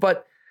those things,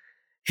 but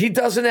he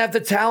doesn't have the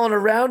talent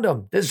around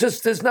him.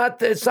 It's not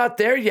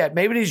there yet.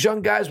 Maybe these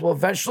young guys will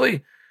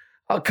eventually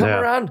come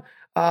around.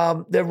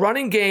 Their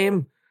running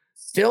game,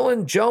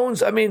 Dylan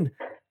Jones. I mean,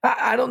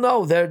 I don't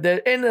know. They're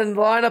in the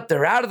lineup.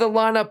 They're out of the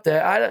lineup.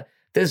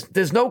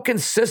 There's no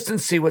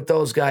consistency with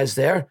those guys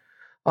there.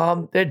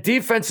 Their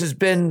defense has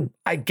been,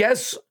 I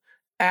guess,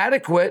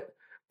 adequate,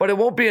 but it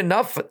won't be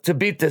enough to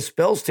beat this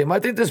Bills team. I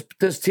think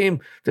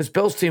this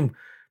Bills team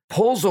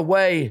pulls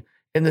away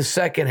in the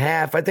second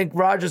half. I think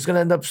Rodgers is going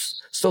to end up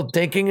still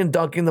dinking and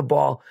dunking the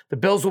ball. The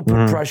Bills will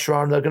put pressure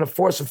on them. They're going to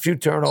force a few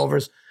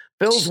turnovers.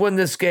 Bills win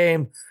this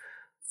game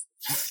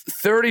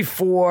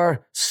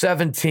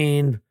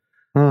 34-17.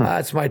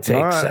 That's my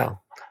take, right.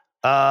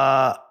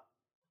 Sal.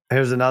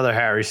 Here's another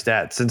Harry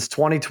stat. Since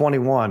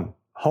 2021,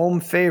 home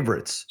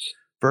favorites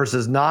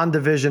versus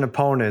non-division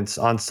opponents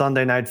on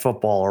Sunday Night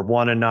Football are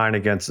 1-9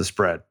 against the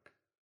spread.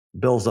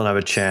 Bills don't have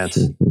a chance.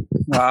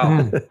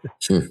 Wow.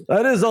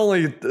 That is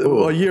only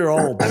a year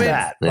old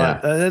stat.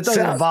 But it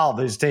doesn't involve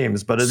these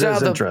teams, but it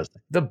is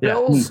interesting. The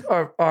Bills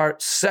are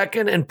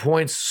second in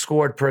points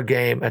scored per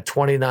game at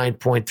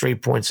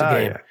 29.3 points a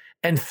game. Yeah.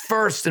 And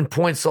first in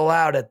points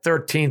allowed at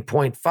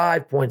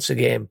 13.5 points a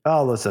game.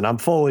 Oh, listen, I'm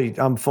fully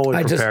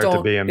prepared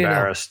to be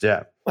embarrassed.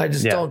 I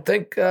just don't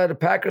think the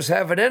Packers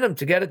have it in them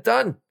to get it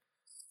done.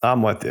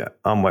 I'm with you.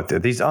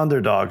 These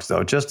underdogs,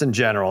 though, just in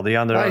general, the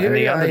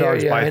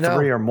underdogs by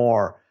 3 or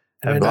more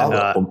have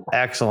been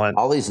excellent.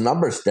 All these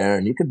numbers,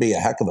 Darren, you could be a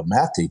heck of a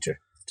math teacher.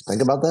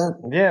 Think about that.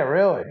 Yeah,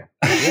 really.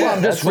 Well,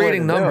 I'm just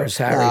reading numbers,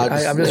 Harry.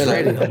 I'm just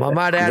reading them. I'm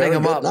not adding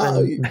them up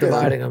and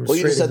dividing them. Well,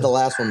 you just said the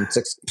last one,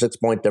 6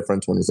 point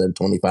difference when you said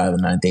 25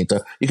 and 19.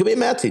 So you could be a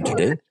math teacher,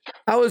 dude.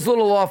 I was a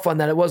little off on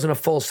that. It wasn't a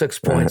full 6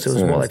 points. It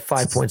was more like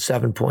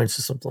 5.7 points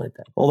or something like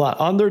that. Hold on.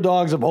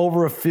 Underdogs of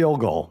over a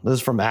field goal. This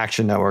is from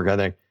Action Network, I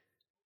think.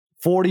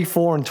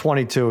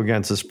 44-22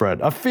 against the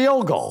spread. A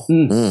field goal.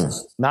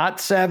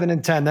 Not 7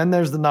 and 10. Then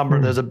there's the number.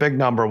 There's a big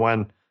number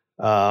when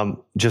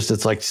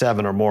it's like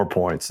 7 or more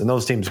points, and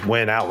those teams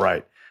win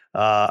outright.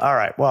 All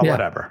right, well,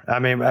 whatever. I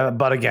mean,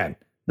 but again,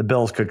 the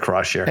Bills could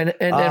crush here. And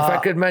if I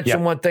could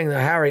mention one thing,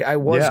 Harry, I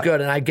was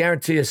good, and I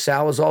guarantee you,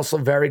 Sal was also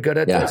very good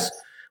at this.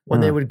 When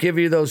they would give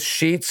you those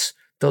sheets,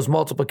 those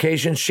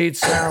multiplication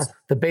sheets, Sal,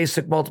 the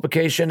basic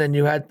multiplication, and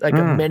you had like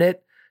a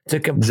minute to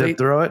complete, zip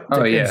through it,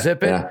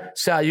 zip it.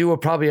 Sal, you were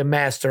probably a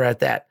master at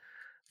that.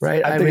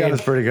 Right, I think I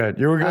was pretty good.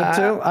 You were good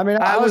too. I mean,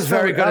 I was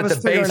very good at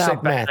the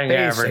basic math.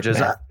 Averages.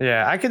 Math.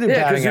 I could do batting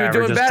averages. Because you were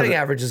doing batting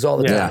averages all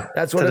the time.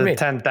 That's what I mean.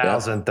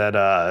 10,000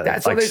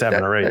 that's like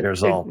 7 or 8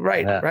 years old.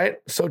 Right.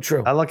 So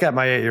true. I look at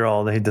my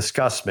 8-year-old and he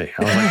disgusts me.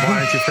 I was like, why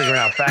aren't you figuring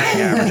out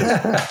batting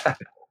averages?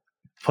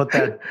 Put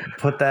that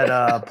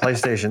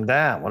PlayStation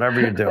down. Whatever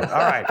you're doing. All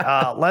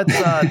right, let's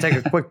take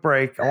a quick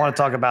break. I want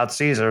to talk about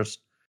Caesars.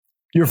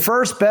 Your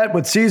first bet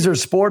with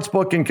Caesars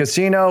Sportsbook and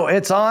Casino,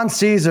 it's on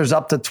Caesars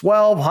up to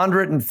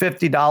 $1,250.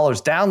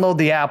 Download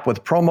the app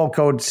with promo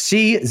code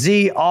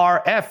CZRFULL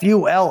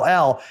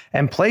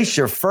and place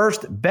your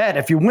first bet.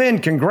 If you win,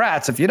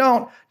 congrats. If you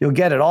don't, you'll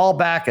get it all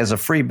back as a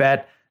free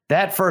bet.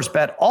 That first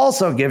bet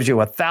also gives you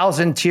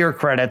 1,000 tier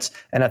credits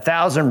and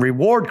 1,000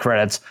 reward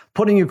credits,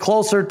 putting you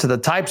closer to the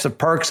types of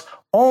perks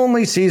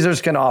only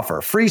Caesars can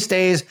offer: free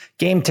stays,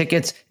 game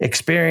tickets,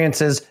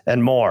 experiences,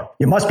 and more.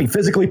 You must be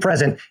physically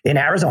present in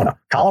Arizona,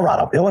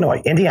 Colorado,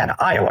 Illinois, Indiana,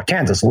 Iowa,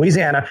 Kansas,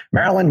 Louisiana,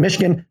 Maryland,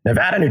 Michigan,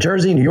 Nevada, New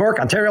Jersey, New York,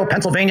 Ontario,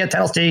 Pennsylvania,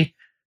 Tennessee,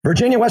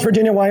 Virginia, West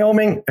Virginia,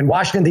 Wyoming, and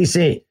Washington,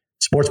 D.C.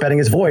 Sports betting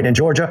is void in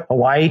Georgia,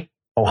 Hawaii,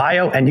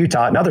 Ohio, and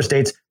Utah, and other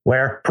states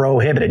where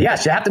prohibited.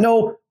 Yes, you have to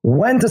know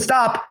when to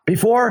stop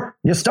before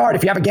you start.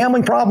 If you have a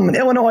gambling problem in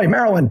Illinois,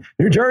 Maryland,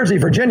 New Jersey,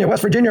 Virginia,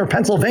 West Virginia, or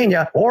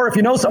Pennsylvania, or if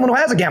you know someone who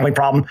has a gambling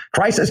problem,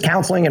 crisis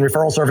counseling and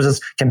referral services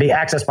can be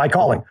accessed by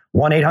calling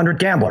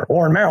 1-800-GAMBLER.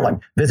 Or in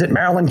Maryland, visit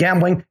Maryland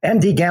Gambling,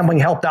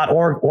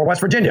 mdgamblinghelp.org, or West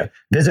Virginia,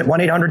 visit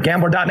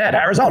 1-800-GAMBLER.net.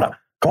 Arizona,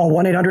 call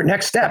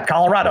 1-800-NEXT-STEP.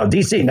 Colorado,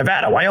 D.C.,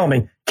 Nevada,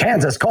 Wyoming,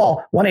 Kansas,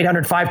 call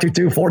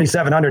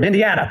 1-800-522-4700.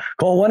 Indiana,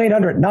 call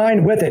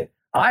 1-800-9-WITH-IT.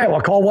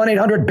 Iowa, call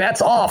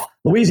 1-800-BETS-OFF.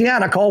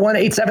 Louisiana, call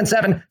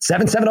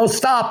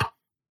 1-877-770-STOP.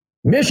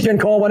 Michigan,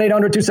 call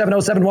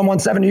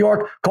 1-800-270-7117. New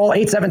York, call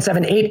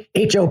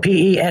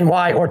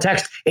 877-8-HOPENY or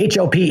text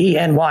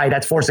HOPENY.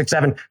 That's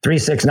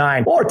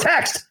 467-369. Or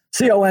text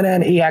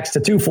CONNEX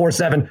to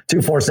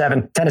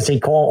 247-247. Tennessee,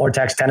 call or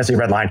text Tennessee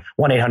Red Line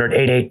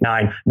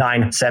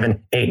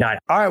 1-800-889-9789.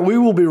 All right, we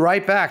will be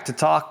right back to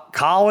talk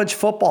college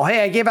football.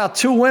 Hey, I gave out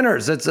 2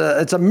 winners. It's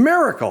a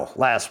miracle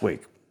last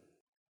week.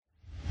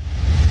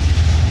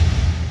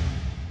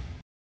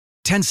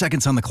 10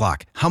 seconds on the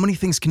clock. How many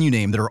things can you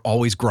name that are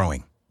always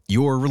growing?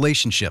 Your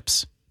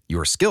relationships,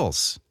 your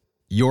skills,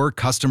 your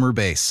customer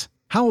base.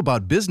 How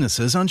about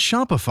businesses on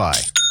Shopify?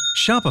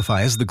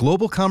 Shopify is the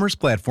global commerce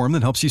platform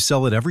that helps you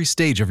sell at every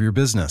stage of your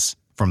business.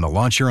 From the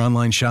launch your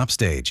online shop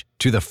stage,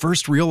 to the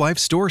first real life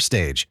store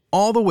stage,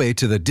 all the way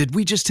to the did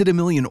we just hit a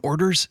million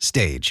orders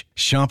stage.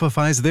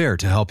 Shopify's there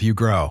to help you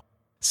grow.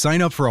 Sign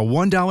up for a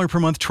 $1 per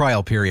month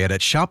trial period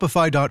at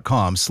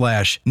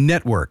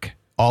shopify.com/network,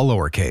 all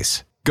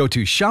lowercase. Go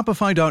to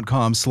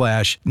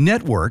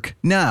shopify.com/network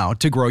now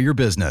to grow your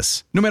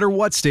business, no matter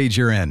what stage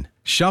you're in.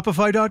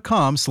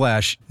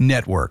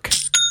 Shopify.com/network.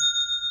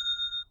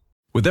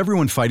 With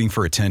everyone fighting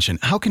for attention,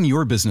 how can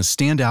your business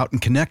stand out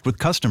and connect with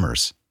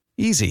customers?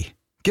 Easy.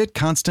 Get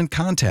Constant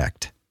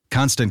Contact.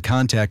 Constant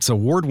Contact's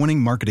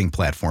award-winning marketing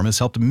platform has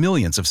helped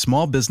millions of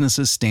small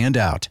businesses stand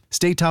out,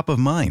 stay top of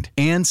mind,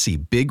 and see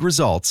big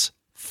results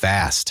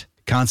fast.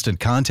 Constant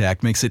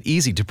Contact makes it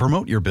easy to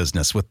promote your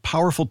business with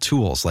powerful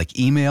tools like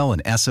email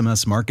and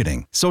SMS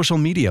marketing, social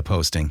media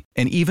posting,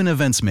 and even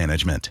events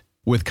management.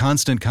 With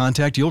Constant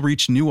Contact, you'll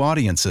reach new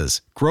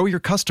audiences, grow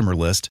your customer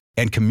list,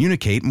 and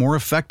communicate more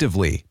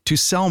effectively to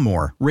sell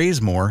more, raise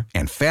more,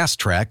 and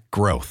fast-track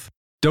growth.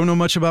 Don't know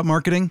much about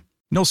marketing?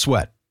 No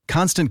sweat.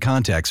 Constant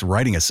Contact's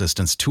writing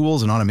assistance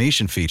tools and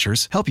automation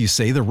features help you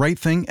say the right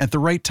thing at the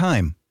right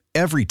time,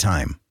 every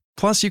time.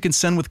 Plus, you can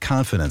send with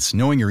confidence,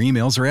 knowing your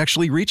emails are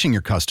actually reaching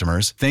your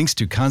customers thanks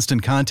to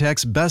Constant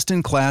Contact's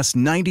best-in-class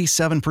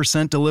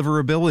 97%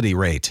 deliverability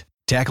rate.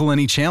 Tackle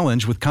any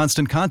challenge with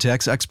Constant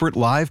Contact's expert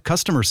live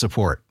customer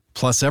support.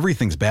 Plus,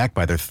 everything's backed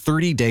by their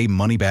 30-day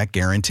money-back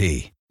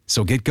guarantee.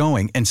 So get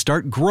going and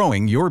start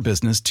growing your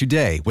business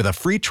today with a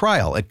free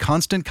trial at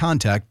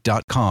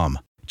ConstantContact.com.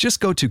 Just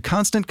go to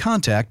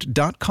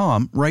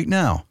ConstantContact.com right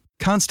now.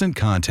 Constant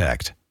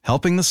Contact,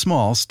 helping the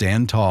small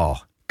stand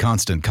tall.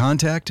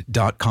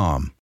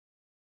 ConstantContact.com.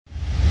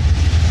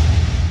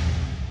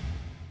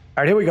 All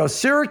right, here we go.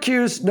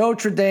 Syracuse,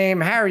 Notre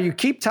Dame. Harry, you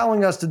keep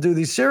telling us to do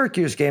these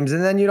Syracuse games,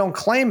 and then you don't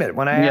claim it.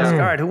 When I ask, all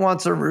right, who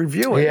wants to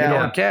review it? You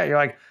don't care. You're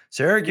like,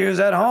 Syracuse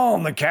at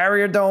home, the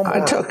Carrier Dome,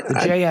 the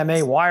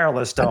JMA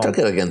Wireless Dome. I took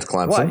it against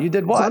Clemson. What? You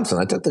did what?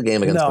 Clemson. I took the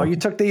game against Clemson. No, you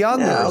took the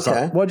under. Yeah,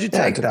 okay. What'd you take,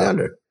 I took the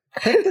under.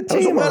 Pick the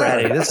team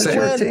already. This is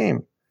your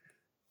team.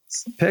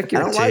 Pick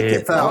your team. Like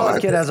it, I don't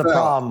like it as a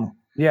problem.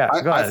 Yeah,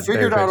 go ahead. I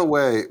figured out a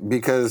way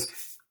because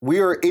we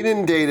are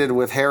inundated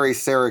with Harry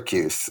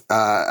Syracuse.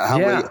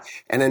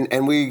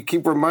 And we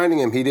keep reminding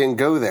him he didn't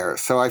go there.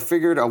 So I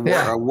figured a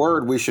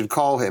word we should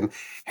call him.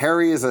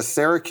 Harry is a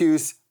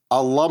Syracuse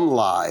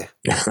alumni.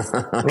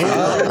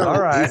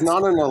 All right. He's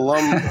not an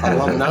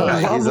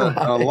alumni. He's an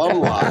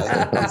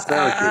alumni of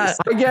Syracuse.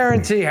 I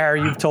guarantee,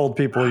 Harry, you've told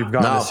people you've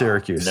gone to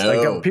Syracuse. No.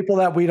 Like people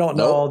that we don't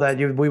know that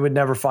we would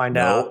never find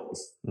out.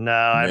 No,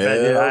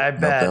 I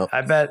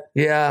bet.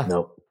 Yeah.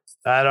 Nope.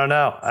 I don't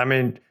know. I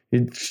mean,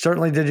 you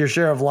certainly did your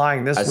share of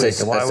lying this week.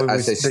 Why would we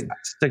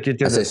stick you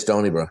to say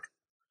Stony Brook.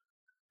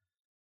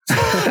 But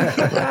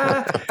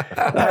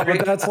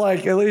that's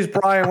like, at least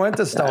Brian went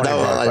to Stony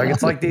Brook. Like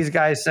it's like these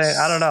guys say,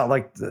 I don't know,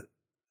 like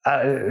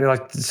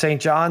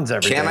St. John's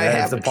every day. Can I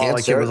have the Paul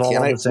kid was all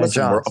over St.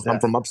 John's. I'm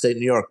from upstate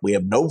New York. We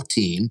have no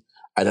team.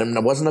 I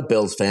wasn't a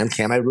Bills fan.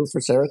 Can I root for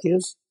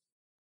Syracuse?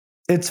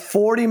 It's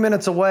 40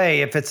 minutes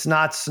away if it's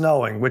not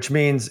snowing, which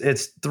means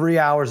it's 3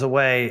 hours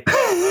away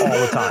all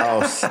the time.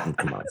 Oh,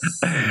 come on.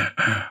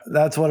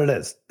 That's what it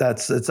is.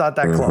 It's not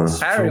that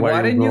close. Harry,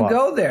 why didn't you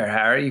go there,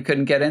 Harry? You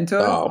couldn't get into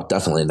it? Oh,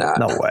 definitely not.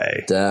 No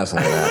way.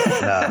 Definitely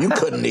not. No. You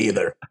couldn't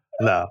either.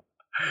 No.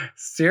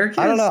 Syracuse?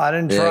 I don't know. I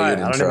didn't try. I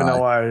don't even know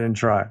why I didn't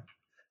try.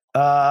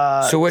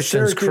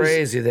 Tuition's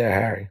crazy there,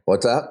 Harry.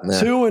 What's up?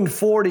 Yeah.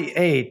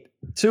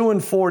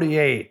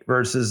 2-48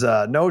 versus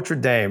Notre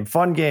Dame.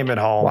 Fun game at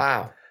home.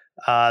 Wow.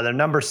 They're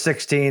number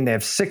 16. They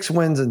have 6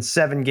 wins in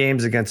 7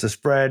 games against the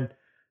spread.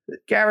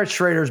 Garrett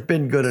Schrader's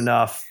been good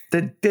enough.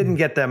 They didn't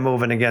get them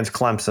moving against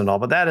Clemson,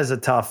 but that is a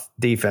tough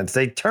defense.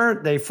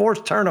 They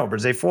forced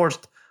turnovers. They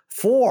forced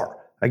 4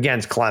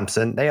 against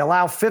Clemson. They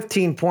allow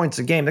 15 points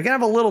a game. They're going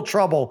to have a little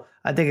trouble,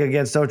 I think,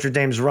 against Notre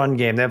Dame's run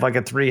game. They have like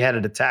a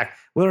 3-headed attack.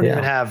 We don't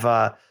even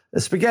have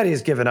Spaghetti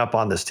has given up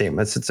on this team.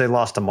 And since they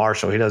lost to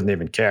Marshall, he doesn't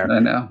even care. I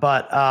know.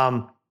 But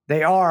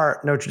they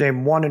are, Notre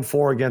Dame,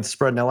 1-4 against the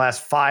spread in their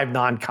last 5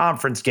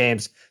 non-conference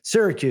games.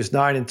 Syracuse,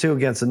 9-2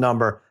 against the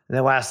number in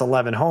their last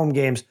 11 home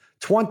games.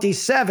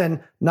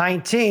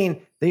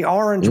 27-19, the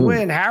Orange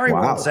win. Harry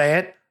won't say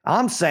it.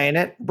 I'm saying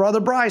it. Brother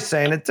Bryce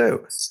saying it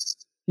too.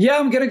 Yeah,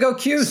 I'm gonna go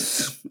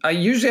Cuse.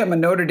 Usually I'm a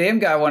Notre Dame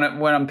guy when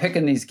I'm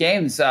picking these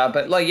games,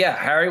 but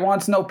Harry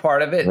wants no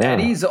part of it. Yeah.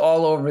 Eddie's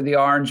all over the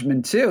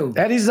Orangemen too.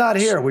 Eddie's not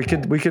here. We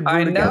could.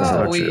 I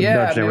know.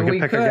 We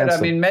could.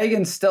 I mean,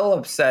 Megan's still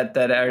upset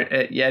that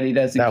Eddie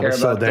doesn't care about. That was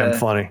so damn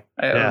funny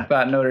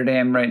about Notre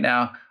Dame right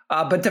now.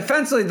 But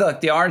defensively, look,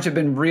 the Orange have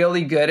been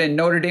really good, and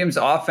Notre Dame's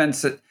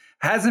offense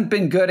hasn't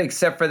been good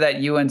except for that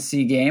UNC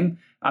game.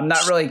 I'm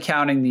not really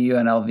counting the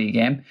UNLV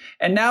game.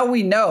 And now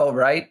we know,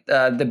 right?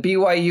 The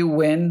BYU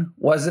win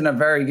wasn't a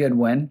very good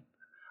win.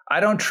 I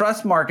don't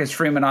trust Marcus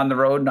Freeman on the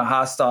road in a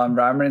hostile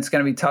environment. It's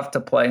going to be tough to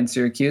play in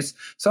Syracuse.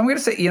 So I'm going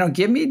to say,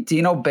 give me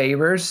Dino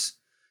Babers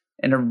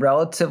in a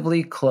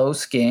relatively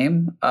close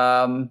game.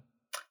 I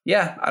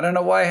don't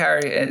know why,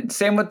 Harry.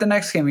 Same with the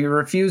next game. He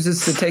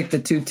refuses to take the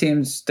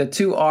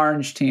 2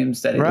 orange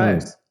teams that he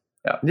knows.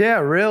 Yeah,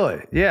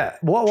 really? Yeah.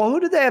 Well, who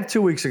did they have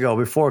 2 weeks ago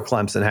before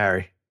Clemson,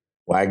 Harry?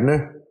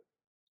 Wagner?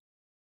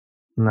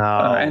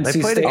 No. They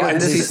played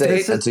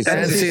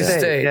NC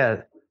State.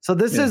 Yeah. So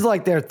this is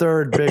like their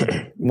third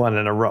big one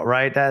in a row,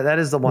 right? That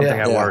is the one thing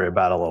I worry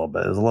about a little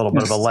bit. It's a little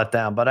bit of a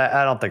letdown, but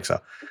I don't think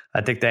so. I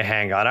think they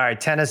hang on. All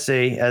right,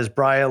 Tennessee, as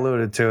Brian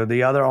alluded to,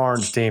 the other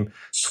Orange team,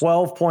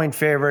 12-point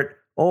favorite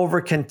over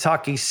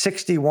Kentucky.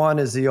 61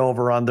 is the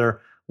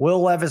over-under.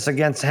 Will Levis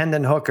against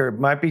Hendon Hooker.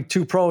 Might be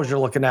 2 pros you're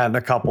looking at in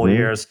a couple of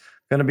years.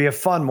 Going to be a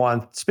fun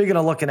one. Speaking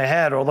of looking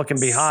ahead or looking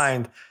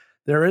behind,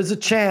 there is a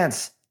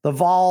chance the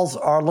Vols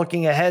are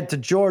looking ahead to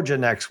Georgia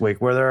next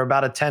week, where they're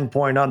about a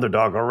 10-point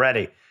underdog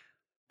already.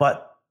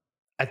 But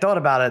I thought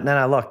about it, and then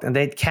I looked, and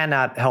they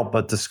cannot help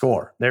but to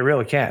score. They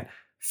really can't.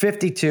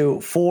 52,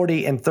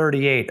 40, and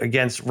 38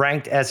 against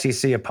ranked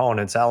SEC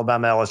opponents,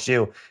 Alabama,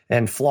 LSU,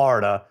 and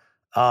Florida.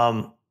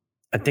 I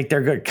think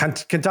they're good.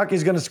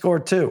 Kentucky's going to score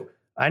too.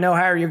 I know,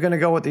 Harry, you're going to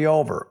go with the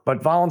over,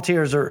 but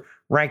Volunteers are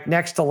ranked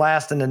next to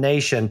last in the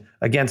nation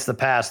against the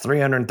pass,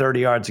 330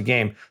 yards a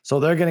game. So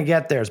they're going to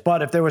get theirs.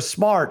 But if they were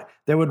smart,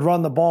 they would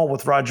run the ball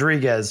with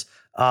Rodriguez.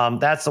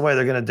 That's the way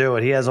they're going to do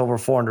it. He has over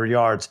 400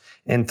 yards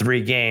in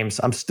 3 games.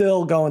 I'm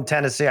still going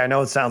Tennessee. I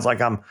know it sounds like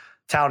I'm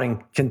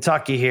touting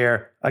Kentucky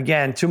here.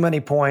 Again, too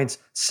many points,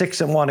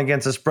 6-1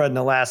 against the spread in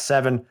the last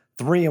 7,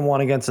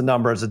 3-1 against the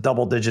number as a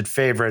double-digit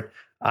favorite.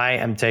 I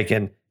am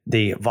taking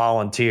the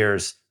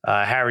Volunteers.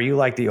 Harry, you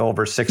like the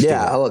over 60?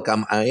 Yeah, look,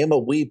 I am a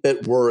wee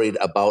bit worried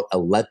about a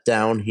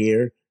letdown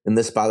here in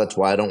this spot. That's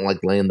why I don't like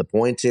laying the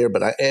points here.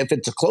 But if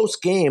it's a close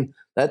game,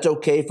 that's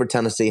okay for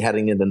Tennessee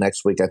heading into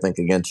next week, I think,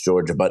 against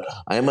Georgia. But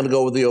I am going to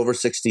go with the over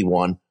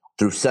 61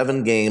 through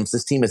 7 games.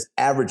 This team is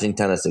averaging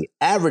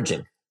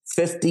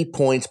 50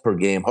 points per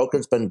game.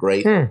 Hooker's been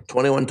great,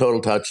 21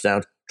 total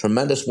touchdowns,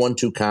 tremendous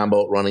 1-2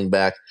 combo at running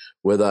back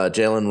with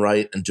Jalen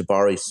Wright and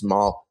Jabari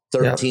Small.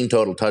 13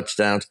 total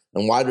touchdowns,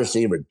 and wide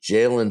receiver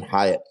Jalen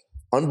Hyatt.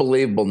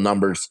 Unbelievable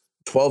numbers.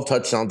 12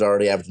 touchdowns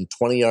already, averaging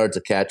 20 yards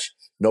a catch.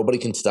 Nobody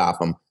can stop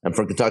him. And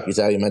for Kentucky, as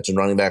you mentioned,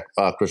 running back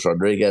Chris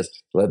Rodriguez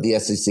led the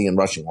SEC in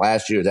rushing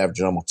last year. He's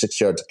averaging almost 6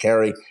 yards a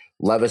carry.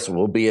 Levis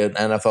will be an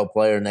NFL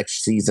player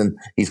next season.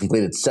 He's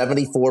completed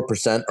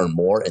 74% or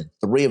more in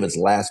 3 of his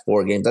last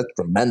 4 games. That's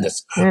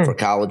tremendous for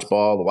college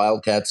ball. The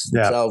Wildcats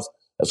themselves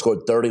have scored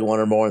 31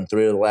 or more in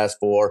 3 of the last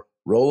 4.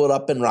 Roll it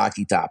up in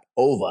Rocky Top.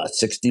 Over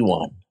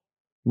 61.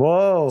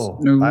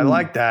 Whoa. Ooh. I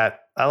like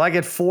that. I like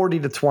it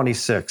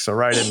 40-26. So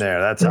right in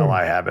there. That's how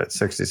I have it.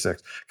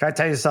 66. Can I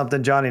tell you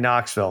something? Johnny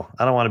Knoxville.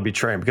 I don't want to be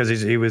trained because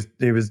he was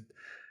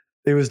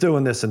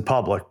doing this in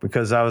public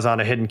because I was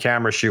on a hidden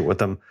camera shoot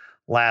with him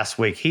last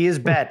week. He has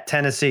bet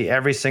Tennessee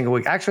every single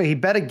week. Actually, he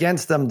bet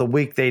against them the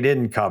week they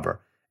didn't cover.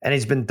 And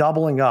he's been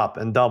doubling up.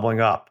 And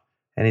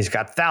he's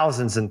got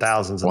thousands and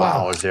thousands of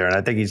dollars here. And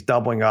I think he's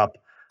doubling up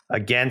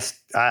against,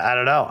 I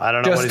don't know. I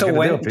don't know what he's going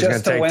to do. If he's going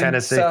to take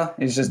Tennessee. So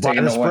he's just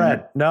taking the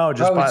spread. Win. No,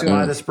 just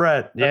by the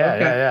spread. Yeah,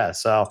 yeah.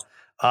 So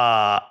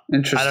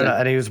interesting. I don't know.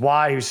 And he was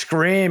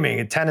screaming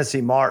at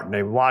Tennessee Martin.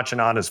 He was watching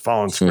on his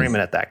phone,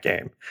 screaming at that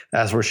game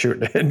as we're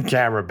shooting it in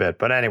camera bit.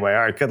 But anyway,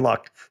 all right, good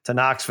luck to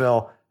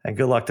Knoxville and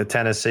good luck to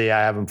Tennessee.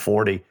 I have them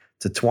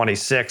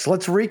 40-26.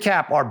 Let's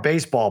recap our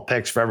baseball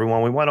picks for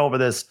everyone. We went over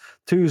this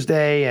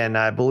Tuesday and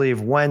I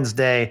believe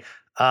Wednesday.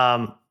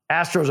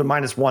 Astros are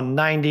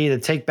 -190. The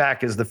take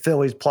back is the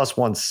Phillies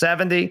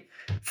 +170.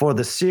 For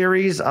the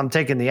series, I'm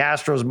taking the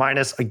Astros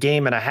minus a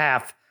game and a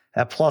half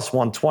at plus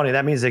 120.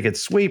 That means they could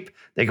sweep.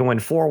 They can win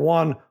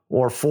 4-1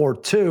 or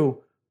 4-2.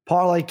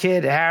 Parlay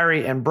Kid,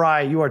 Harry, and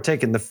Bry, you are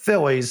taking the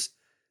Phillies.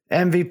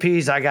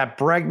 MVPs, I got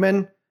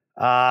Bregman.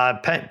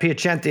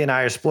 Piacenti and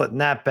I are splitting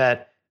that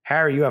bet.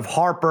 Harry, you have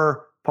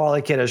Harper.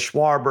 Parlay Kid has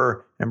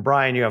Schwarber. And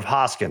Brian, you have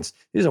Hoskins.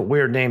 These are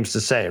weird names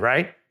to say,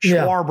 right?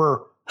 Yeah.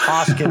 Schwarber,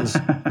 Hoskins,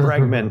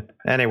 Bregman.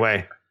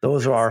 Anyway,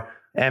 those are our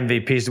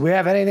MVPs. Do we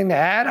have anything to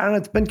add? I don't know.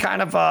 It's been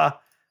kind of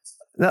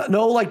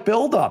no like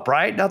build up,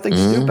 right? Nothing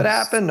stupid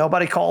happened.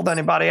 Nobody called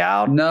anybody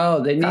out.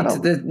 No, they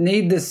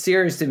need this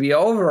series to be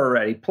over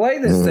already. Play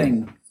this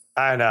thing.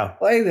 I know.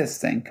 Play this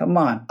thing. Come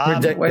on.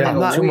 I'm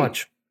not too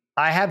much.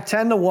 I have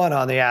 10-1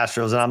 on the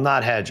Astros, and I'm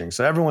not hedging,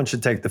 so everyone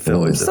should take the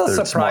Phillies. I'm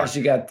still surprised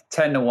you got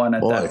 10-1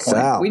 at that point.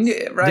 Sal. We knew,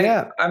 right?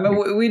 Yeah. I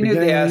mean, we knew the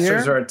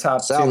Astros were a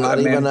top Sal, two. not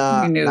even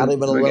a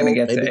little, going to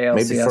get maybe, to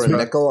ALCS. maybe for a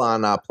nickel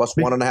on plus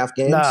 1.5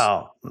 games.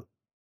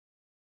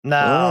 No,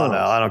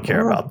 I don't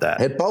care about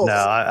that. Hit both. No,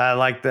 I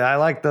like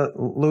the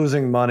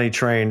losing money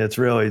train.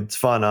 It's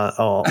fun.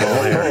 All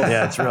here.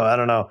 Yeah, it's real. I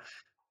don't know.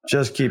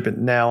 Just keep it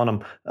nailing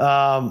them.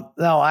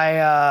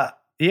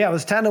 Yeah, it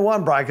was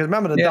 10-1, Brian. Because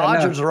remember, the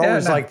Dodgers are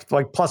always like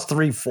plus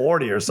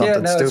 340 or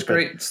something stupid. It's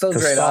great. Still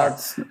great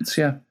odds. It's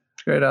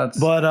great odds.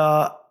 But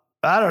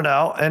I don't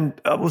know. And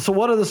so,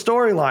 what are the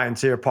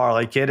storylines here,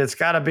 Parlay Kid? It's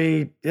got to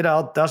be,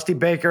 Dusty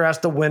Baker has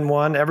to win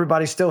one.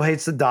 Everybody still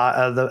hates the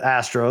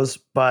Astros,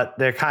 but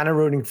they're kind of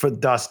rooting for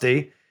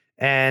Dusty.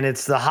 And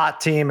it's the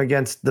hot team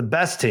against the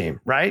best team,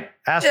 right?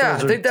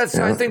 Astros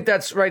I think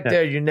that's right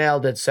there. You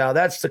nailed it, Sal.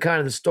 That's the kind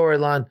of the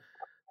storyline.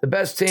 The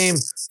best team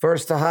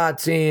versus the hot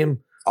team.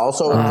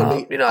 Also, it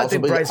could be, I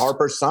think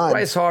Harper's side.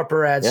 Bryce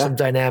Harper adds some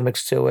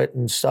dynamics to it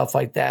and stuff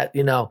like that.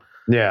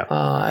 Yeah.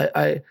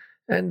 I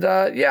think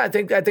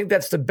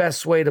that's the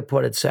best way to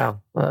put it,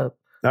 Sal. All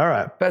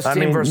right. Best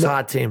team versus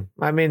hot team.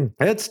 I mean,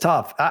 it's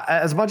tough.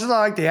 As much as I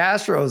like the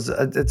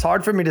Astros, it's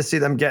hard for me to see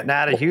them getting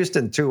out of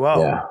Houston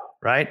 2-0.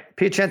 Right?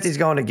 Piacenti's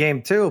going to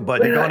game 2,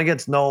 but you're going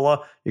against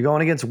Nola. You're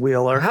going against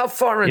Wheeler. How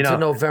far into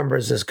November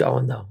is this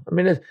going, though? I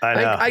mean,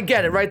 I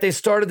get it, right? They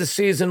started the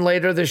season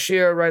later this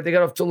year, right? They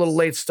got off to a little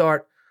late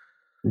start.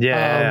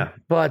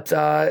 But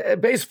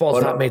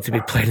baseball's not made to be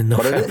played in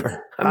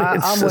November.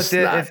 I'm with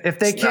it. If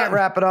they can't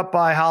wrap it up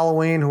by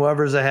Halloween,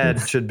 whoever's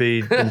ahead should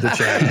be the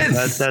champion.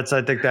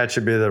 I think that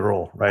should be the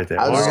rule right there.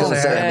 I was going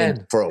to say,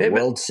 for a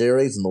World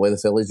Series and the way the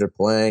Phillies are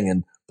playing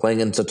and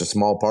playing in such a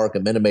small park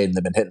at Minute Maid, and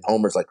they've been hitting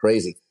homers like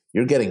crazy.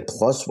 You're getting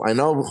I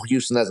know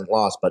Houston hasn't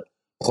lost, but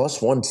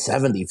plus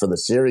 170 for the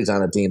series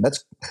on a team.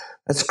 That's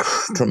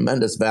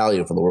tremendous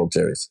value for the World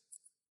Series.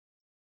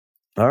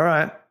 All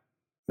right.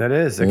 That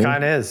is. It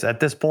kind of is at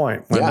this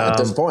point. At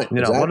this point.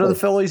 Exactly. What are the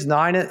Phillies?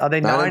 Are they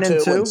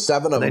 9-2?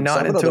 Seven of them.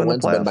 Seven of the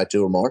wins have been by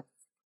 2 or more.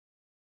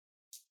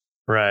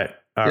 Right.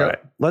 All right.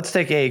 Let's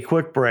take a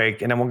quick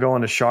break, and then we'll go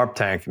into Sharp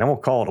Tank, and then we'll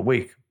call it a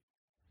week.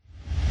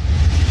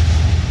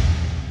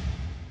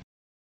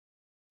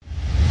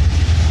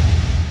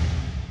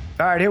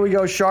 All right, here we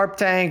go, Sharp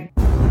Tank.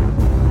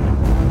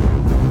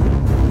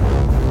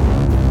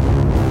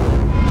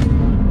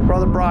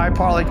 Brother Bry,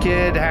 Parlay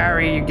Kid,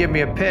 Harry, you give me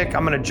a pick.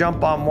 I'm going to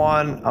jump on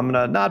one. I'm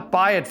going to not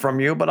buy it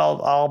from you, but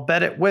I'll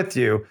bet it with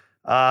you.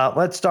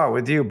 Let's start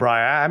with you,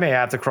 Bry. I may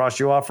have to cross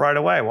you off right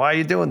away. Why are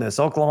you doing this?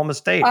 Oklahoma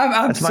State. I'm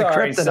That's my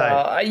sorry,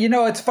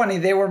 kryptonite. It's funny.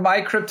 They were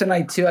my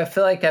kryptonite too. I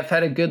feel like I've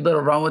had a good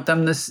little run with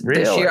them this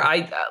year.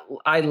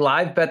 I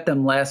live bet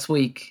them last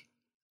week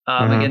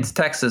against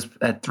Texas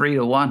at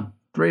 3-1.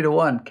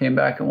 3-1 came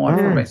back and won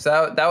for me.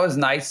 So that was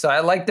nice. So I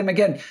liked them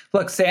again.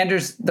 Look,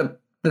 Sanders, the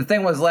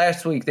thing was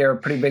last week they were a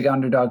pretty big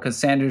underdog because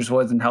Sanders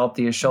wasn't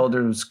healthy. His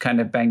shoulder was kind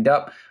of banged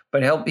up,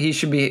 but he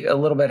should be a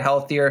little bit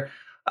healthier.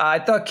 I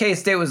thought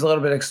K-State was a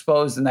little bit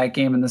exposed in that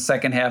game in the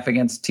second half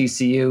against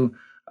TCU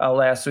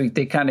last week.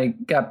 They kind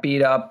of got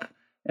beat up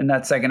in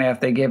that second half.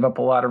 They gave up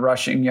a lot of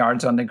rushing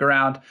yards on the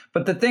ground.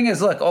 But the thing is,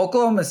 look,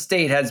 Oklahoma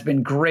State has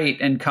been great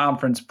in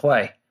conference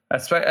play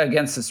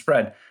against the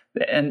spread.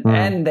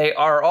 And they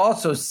are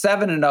also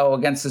 7-0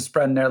 against the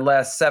spread in their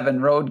last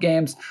 7 road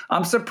games.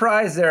 I'm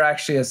surprised they're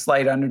actually a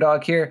slight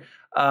underdog here.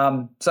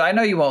 So I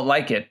know you won't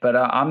like it, but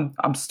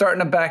I'm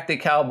starting to back the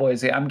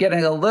Cowboys. I'm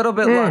getting a little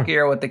bit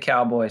luckier with the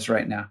Cowboys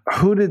right now.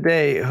 I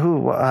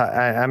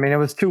mean, it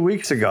was 2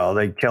 weeks ago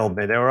they killed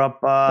me. They were up.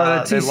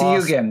 The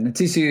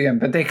TCU game,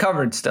 but they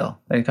covered still.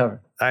 They covered.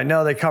 I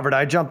know they covered.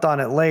 I jumped on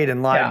it late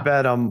and live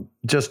bet them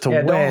just to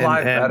win.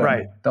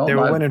 They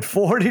were winning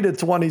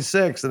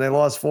 40-26 and they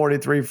lost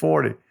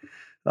 43-40.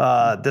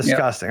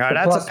 Disgusting. All right,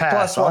 that's a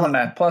pass. Plus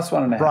 1.5. Plus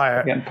 1.5.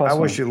 Brian, I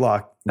wish you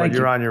luck, but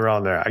you're on your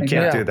own there. I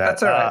can't do that.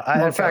 That's all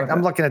right. In fact,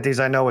 I'm looking at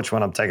these. I know which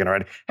one I'm taking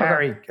already.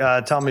 Harry,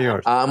 tell me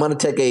yours. I'm going to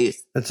take a.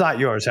 It's not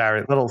yours,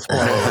 Harry. Little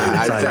spoiler.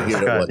 I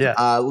figured it was.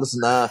 Yeah.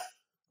 Listen.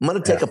 I'm going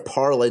to take a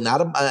parlay,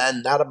 not a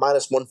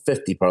minus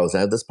 150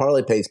 parlay. This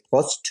parlay pays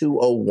plus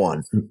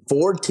 201.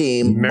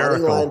 4-team money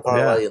line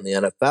parlay in the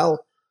NFL.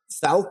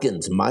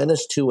 Falcons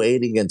minus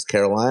 280 against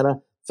Carolina.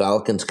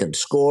 Falcons can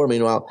score.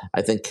 Meanwhile,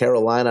 I think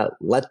Carolina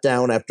let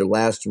down after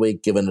last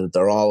week, given that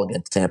they're all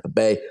against Tampa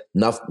Bay.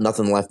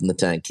 Nothing left in the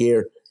tank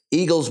here.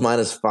 Eagles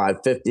minus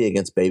 550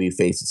 against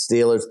babyface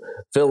Steelers.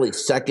 Philly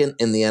second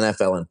in the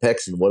NFL in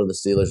picks. And what do the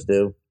Steelers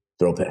do?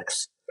 Throw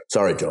picks.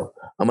 Sorry, Joe.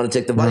 I'm going to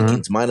take the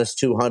Vikings minus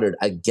 200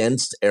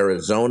 against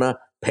Arizona.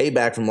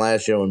 Payback from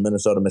last year when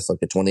Minnesota missed like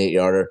a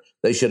 28-yarder.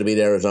 They should have beat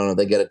Arizona.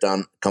 They get it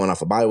done coming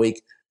off a bye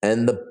week.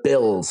 And the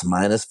Bills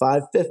minus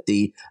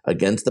 550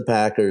 against the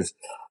Packers.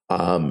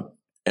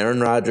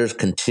 Aaron Rodgers,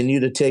 continue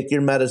to take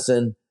your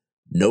medicine.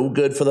 No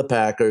good for the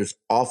Packers.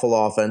 Awful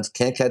offense.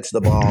 Can't catch the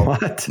ball.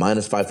 What?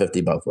 Minus 550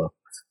 Buffalo.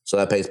 So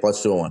that pays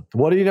plus 201.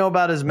 What do you know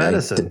about his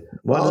medicine?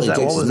 He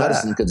takes his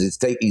medicine because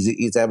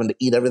he's having to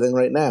eat everything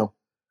right now.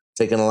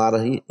 Taking a lot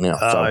of heat. Yeah,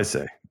 I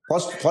see.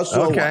 Plus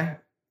 201. Okay.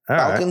 All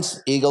Falcons,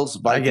 right. Eagles,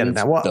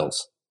 Vikings,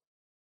 Bills.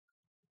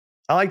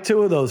 I like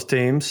two of those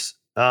teams.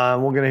 We're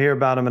going to hear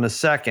about them in a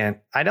second.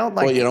 I don't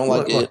like. Well, you don't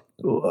like it.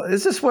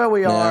 Is this where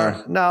we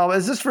are? No.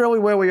 Is this really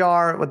where we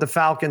are with the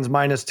Falcons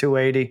minus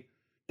 280?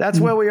 That's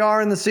where we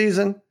are in the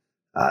season.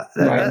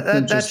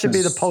 That should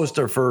be the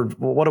poster for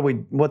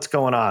what's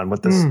going on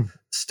with this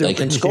stupid. They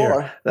can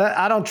score.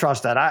 I don't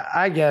trust that.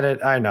 I get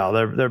it. I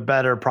know they're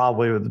better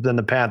probably than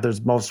the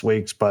Panthers most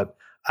weeks, but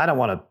I don't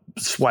want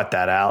to sweat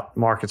that out.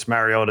 Marcus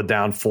Mariota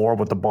down 4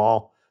 with the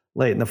ball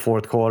late in the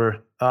fourth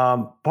quarter.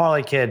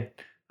 Parlay Kid,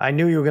 I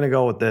knew you were going to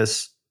go with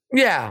this.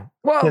 Yeah.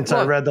 Well, since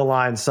I read the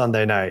line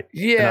Sunday night.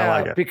 Yeah, I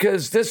like it.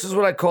 Because this is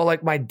what I call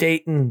like my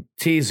Dayton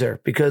teaser.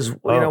 Because you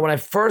know, when I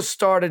first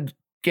started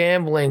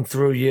gambling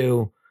through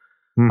you,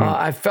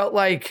 I felt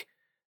like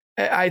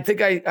I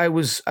think I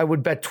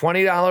would bet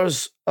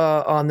 $20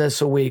 on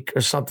this a week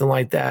or something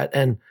like that,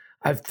 and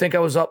I think I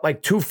was up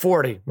like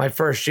 $240 my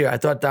first year. I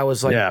thought that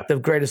was like the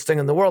greatest thing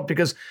in the world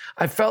because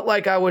I felt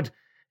like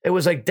it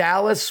was like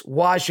Dallas,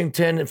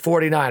 Washington, and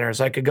 49ers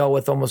I could go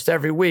with almost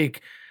every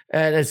week.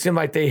 And it seemed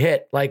like they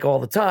hit like all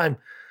the time.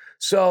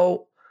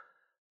 So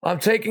I'm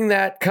taking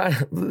that kind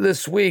of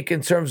this week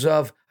in terms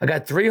of I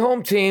got 3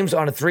 home teams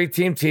on a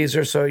 3-team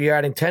teaser. So you're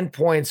adding 10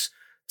 points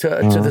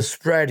to the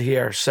spread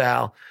here,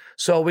 Sal.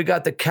 So we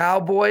got the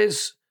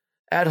Cowboys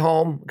at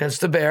home against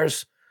the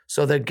Bears.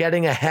 So they're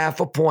getting a half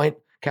a point.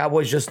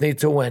 Cowboys just need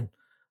to win,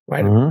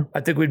 right?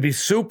 I think we'd be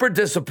super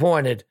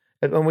disappointed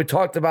when we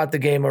talked about the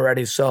game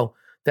already. So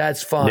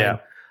that's fine. Yeah.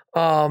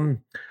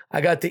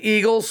 I got the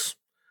Eagles.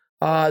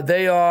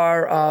 They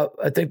are,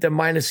 I think they're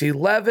minus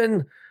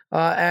 11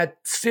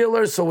 at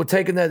Steelers. So we're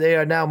taking that. They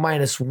are now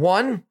minus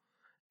 1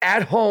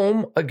 at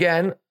home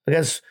again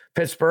against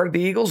Pittsburgh.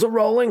 The Eagles are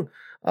rolling.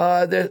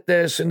 They're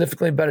a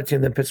significantly better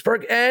team than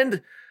Pittsburgh.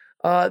 And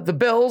the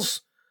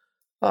Bills,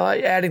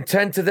 adding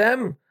 10 to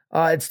them.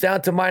 It's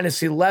down to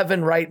minus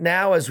 11 right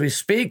now as we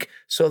speak.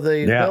 So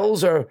the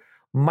Bills are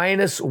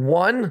minus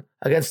 1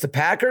 against the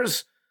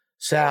Packers.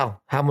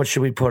 Sal, how much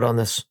should we put on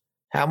this?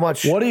 How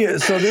much? What do you?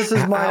 So this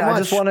is my. I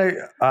just want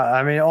to.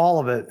 I mean, all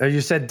of it.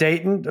 You said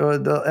Dayton,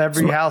 or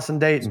every house in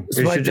Dayton.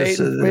 You should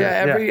Dayton. Just,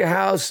 every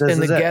house in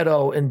the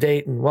ghetto in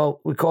Dayton.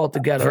 Well, we call it the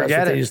ghetto. That's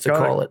what they used to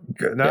call it.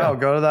 Go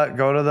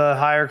to the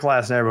higher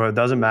class neighborhood.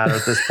 Doesn't matter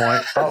at this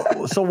point.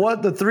 So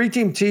what? The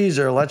 3-team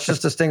teaser. Let's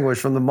just distinguish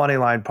from the money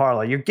line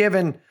parlay. You're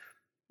given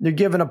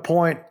a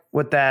point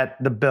with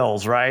that. The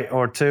Bills, right,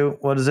 or 2.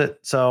 What is it?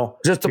 So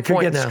just a you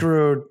point. Could get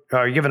screwed.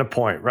 Or you're given a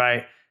point,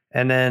 right?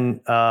 And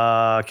then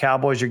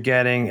Cowboys you're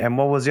getting. And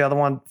what was the other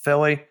one?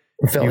 Philly?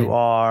 You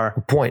are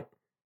a point.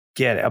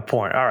 Get it, a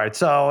point. All right.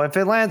 So if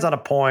it lands on a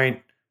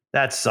point,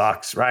 that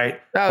sucks, right?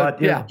 But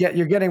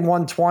you're getting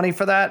 120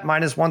 for that,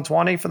 minus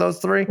 120 for those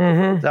 3.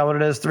 Is that what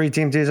it is?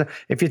 3-team teaser.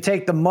 If you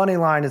take the money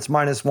line, it's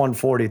minus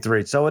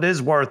 143. So it is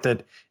worth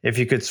it if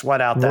you could sweat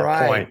out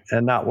that point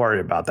and not worry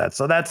about that.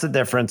 So that's the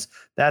difference.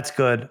 That's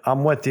good.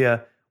 I'm with you.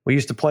 We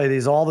used to play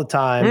these all the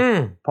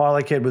time.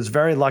 Parlay Kid was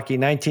very lucky.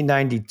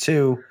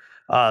 1992.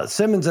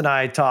 Simmons and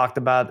I talked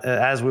about,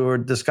 as we were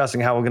discussing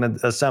how we're going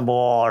to assemble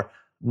all our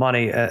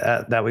money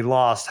that we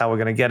lost, how we're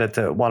going to get it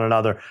to one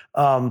another.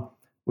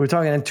 We were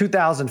talking in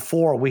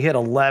 2004, we hit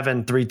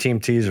 11 3-team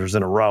teasers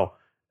in a row.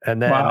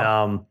 And then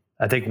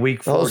I think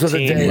week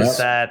 14 was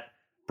that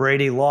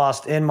Brady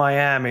lost in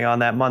Miami on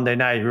that Monday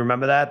night. You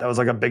remember that? That was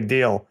like a big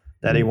deal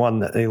that he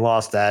won, he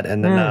lost that.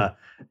 And then,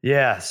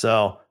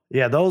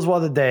 those were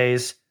the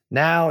days.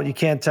 Now you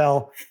can't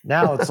tell.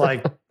 Now it's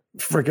like,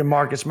 freaking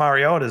Marcus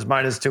Mariota is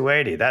minus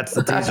 280. That's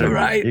the teaser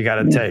you got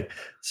to take.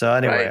 So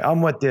anyway,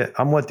 I'm with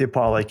you,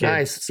 Parlay Kid.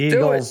 Nice.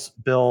 Eagles,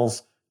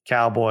 Bills,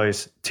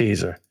 Cowboys,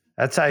 teaser.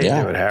 That's how you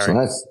do it, Harry.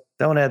 Nice.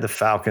 Don't add the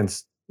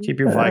Falcons. Keep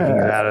your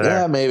Vikings out of there.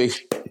 Yeah, maybe.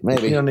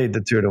 You don't need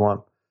the 2-1.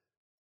 All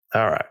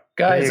right.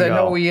 Guys, I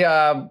know we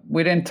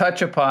didn't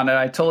touch upon it.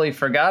 I totally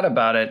forgot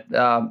about it.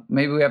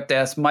 Maybe we have to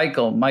ask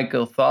Michael.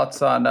 Michael,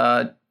 thoughts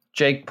on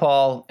Jake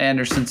Paul,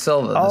 Anderson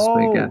Silva this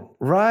weekend.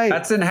 Right.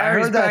 That's in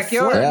Harry's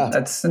backyard.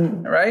 That's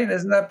right.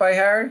 Isn't that by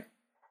Harry?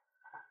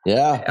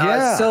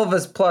 Yeah.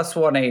 Silva's plus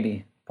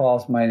 180.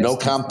 Paul's minus. No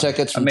comp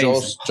tickets from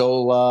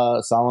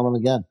Joel Solomon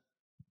again.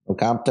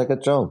 Comp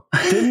ticket, Joe.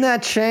 Didn't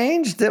that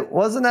change?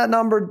 Wasn't that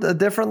number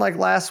different like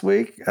last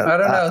week? I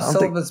don't know.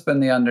 Silva's been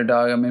the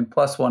underdog. I mean,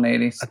 plus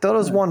 180. I thought it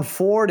was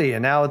 140,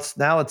 and now it's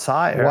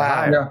higher. Wow.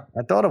 Higher.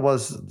 Yeah. I thought it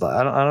was.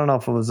 I don't know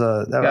if it was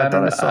a. I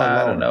thought I saw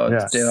it lower. don't know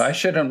what to do. I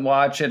shouldn't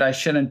watch it. I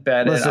shouldn't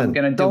bet it. I'm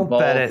going to do both. Don't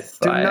bet it.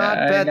 Do not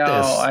bet this.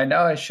 I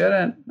know. I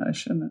shouldn't.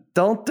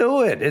 Don't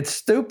do it. It's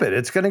stupid.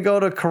 It's going to go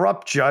to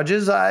corrupt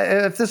judges.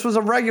 If this was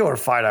a regular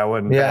fight, I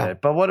wouldn't bet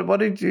it. But what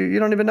did you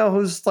don't even know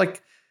who's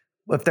like.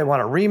 If they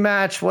want a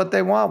rematch, what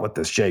they want with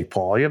this Jake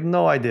Paul. You have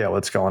no idea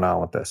what's going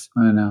on with this.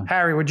 I know.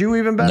 Harry, would you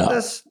even bet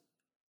this?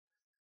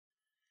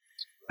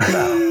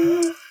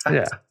 No.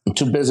 Yeah. I'm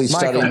too busy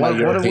studying my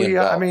European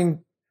belt. I mean,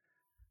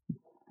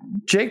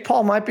 Jake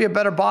Paul might be a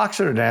better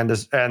boxer than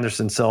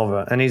Anderson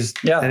Silva. And he's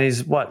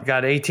what,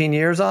 got 18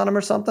 years on him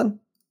or something?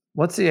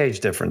 What's the age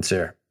difference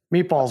here?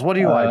 Meatballs, what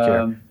do you like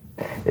here?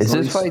 Is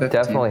this fight 15.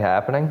 Definitely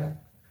happening?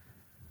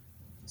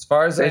 As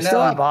far as they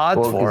still have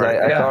odds for it.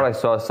 I thought I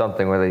saw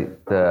something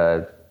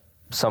where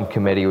some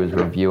committee was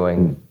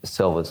reviewing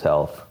Silva's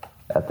health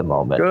at the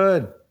moment.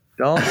 Good.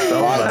 Don't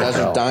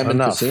Desert Diamond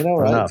Casino,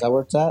 right? Enough. Is that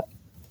where it's at?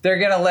 They're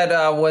gonna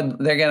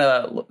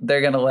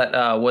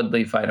let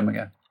Woodley fight him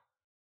again.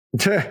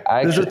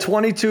 There's a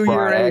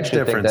 22-year age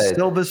difference.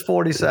 Silva's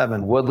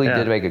 47. Woodley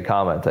did make a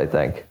comment, I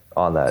think,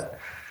 on that.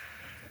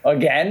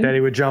 Again? That he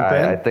would jump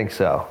in? I think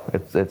so.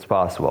 It's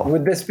possible.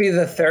 Would this be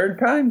the third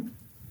time?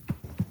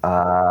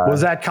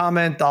 Was that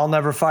comment, I'll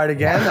never fight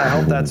again? I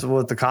hope that's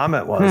what the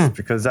comment was,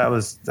 because I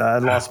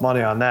lost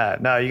money on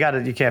that. No,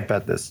 you can't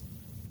bet this.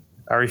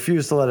 I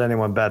refuse to let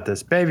anyone bet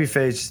this.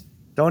 Babyface,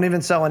 don't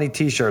even sell any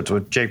t-shirts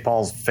with Jake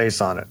Paul's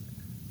face on it.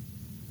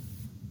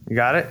 You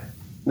got it?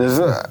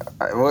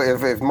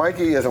 If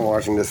Mikey isn't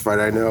watching this fight,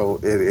 I know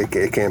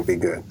it can't be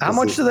good. How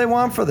much do they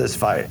want for this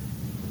fight?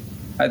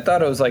 I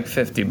thought it was like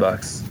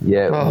 $50.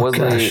 Yeah,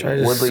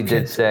 Woodley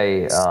did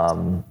say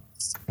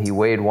he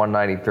weighed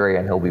 193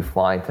 and he'll be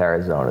flying to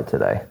Arizona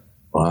today.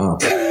 Wow.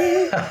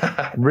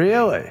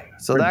 Really?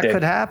 So that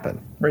could happen.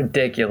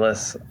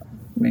 Ridiculous.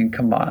 I mean,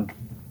 come on.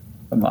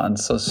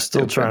 So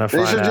still trying to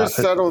find out. They should just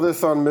settle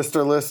this on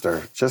Mr.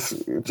 Lister.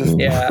 Just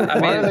yeah. I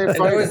mean,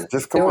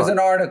 there was an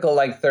article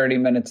like 30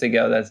 minutes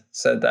ago that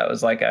said that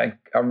was like a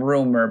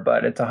rumor,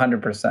 but it's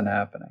 100%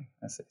 happening.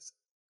 I see.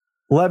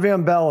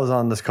 Le'Veon Bell is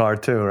on this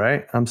card too,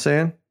 right? I'm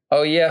seeing.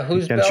 Oh yeah,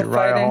 who's Bell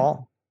fighting?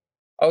 Hall?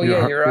 Oh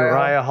yeah,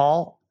 Uriah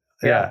Hall.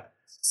 Yeah.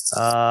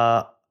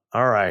 All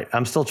right.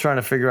 I'm still trying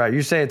to figure out.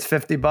 You say it's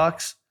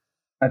 $50?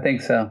 I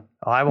think so.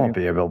 Oh, I won't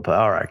be able to.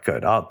 All right,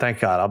 good. Thank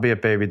God. I'll be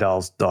at Baby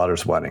Doll's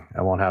daughter's wedding.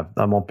 I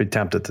won't be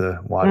tempted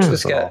to watch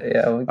this at all.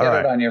 Yeah, we'll get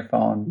it on your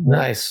phone.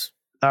 Nice.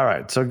 All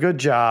right. So good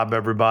job,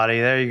 everybody.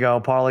 There you go.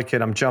 Parlay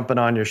Kid, I'm jumping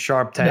on your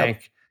Sharp Tank.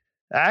 Yep.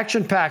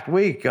 Action-packed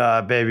week,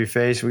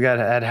 Babyface. We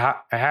had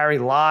Harry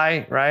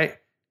Lai, right?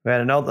 We had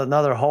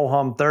another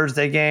ho-hum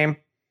Thursday game.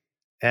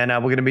 And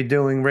we're going to be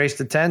doing Race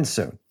to 10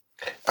 soon.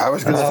 I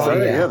was going to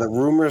say, the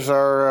rumors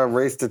are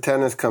Race to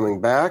 10 is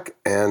coming back.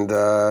 And,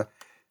 I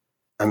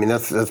mean,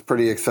 that's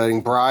pretty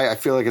exciting. Bri, I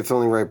feel like it's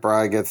only right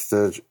Bri gets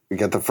to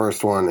get the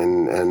first one.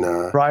 And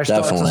Bri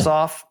starts us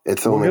off. We're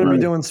going to be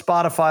doing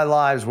Spotify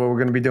Lives where we're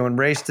going to be doing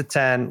Race to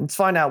 10. Let's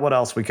find out what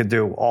else we could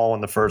do all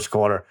in the first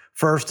quarter.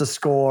 First to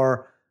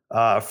score,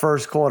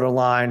 first quarter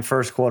line,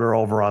 first quarter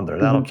over-under.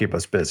 That'll keep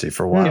us busy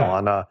for a while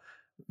on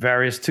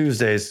various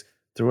Tuesdays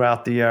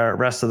throughout the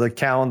rest of the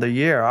calendar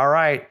year. All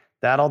right,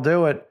 that'll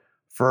do it.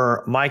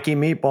 For Mikey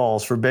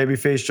Meatballs, for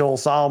Babyface Joel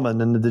Solomon,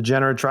 and the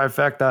Degenerate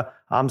Trifecta,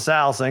 I'm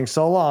Sal saying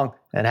so long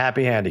and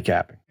happy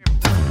handicapping.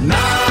 Na,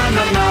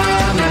 na, na,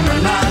 na, na,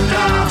 na,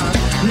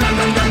 na,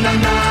 na, na,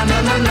 na, na.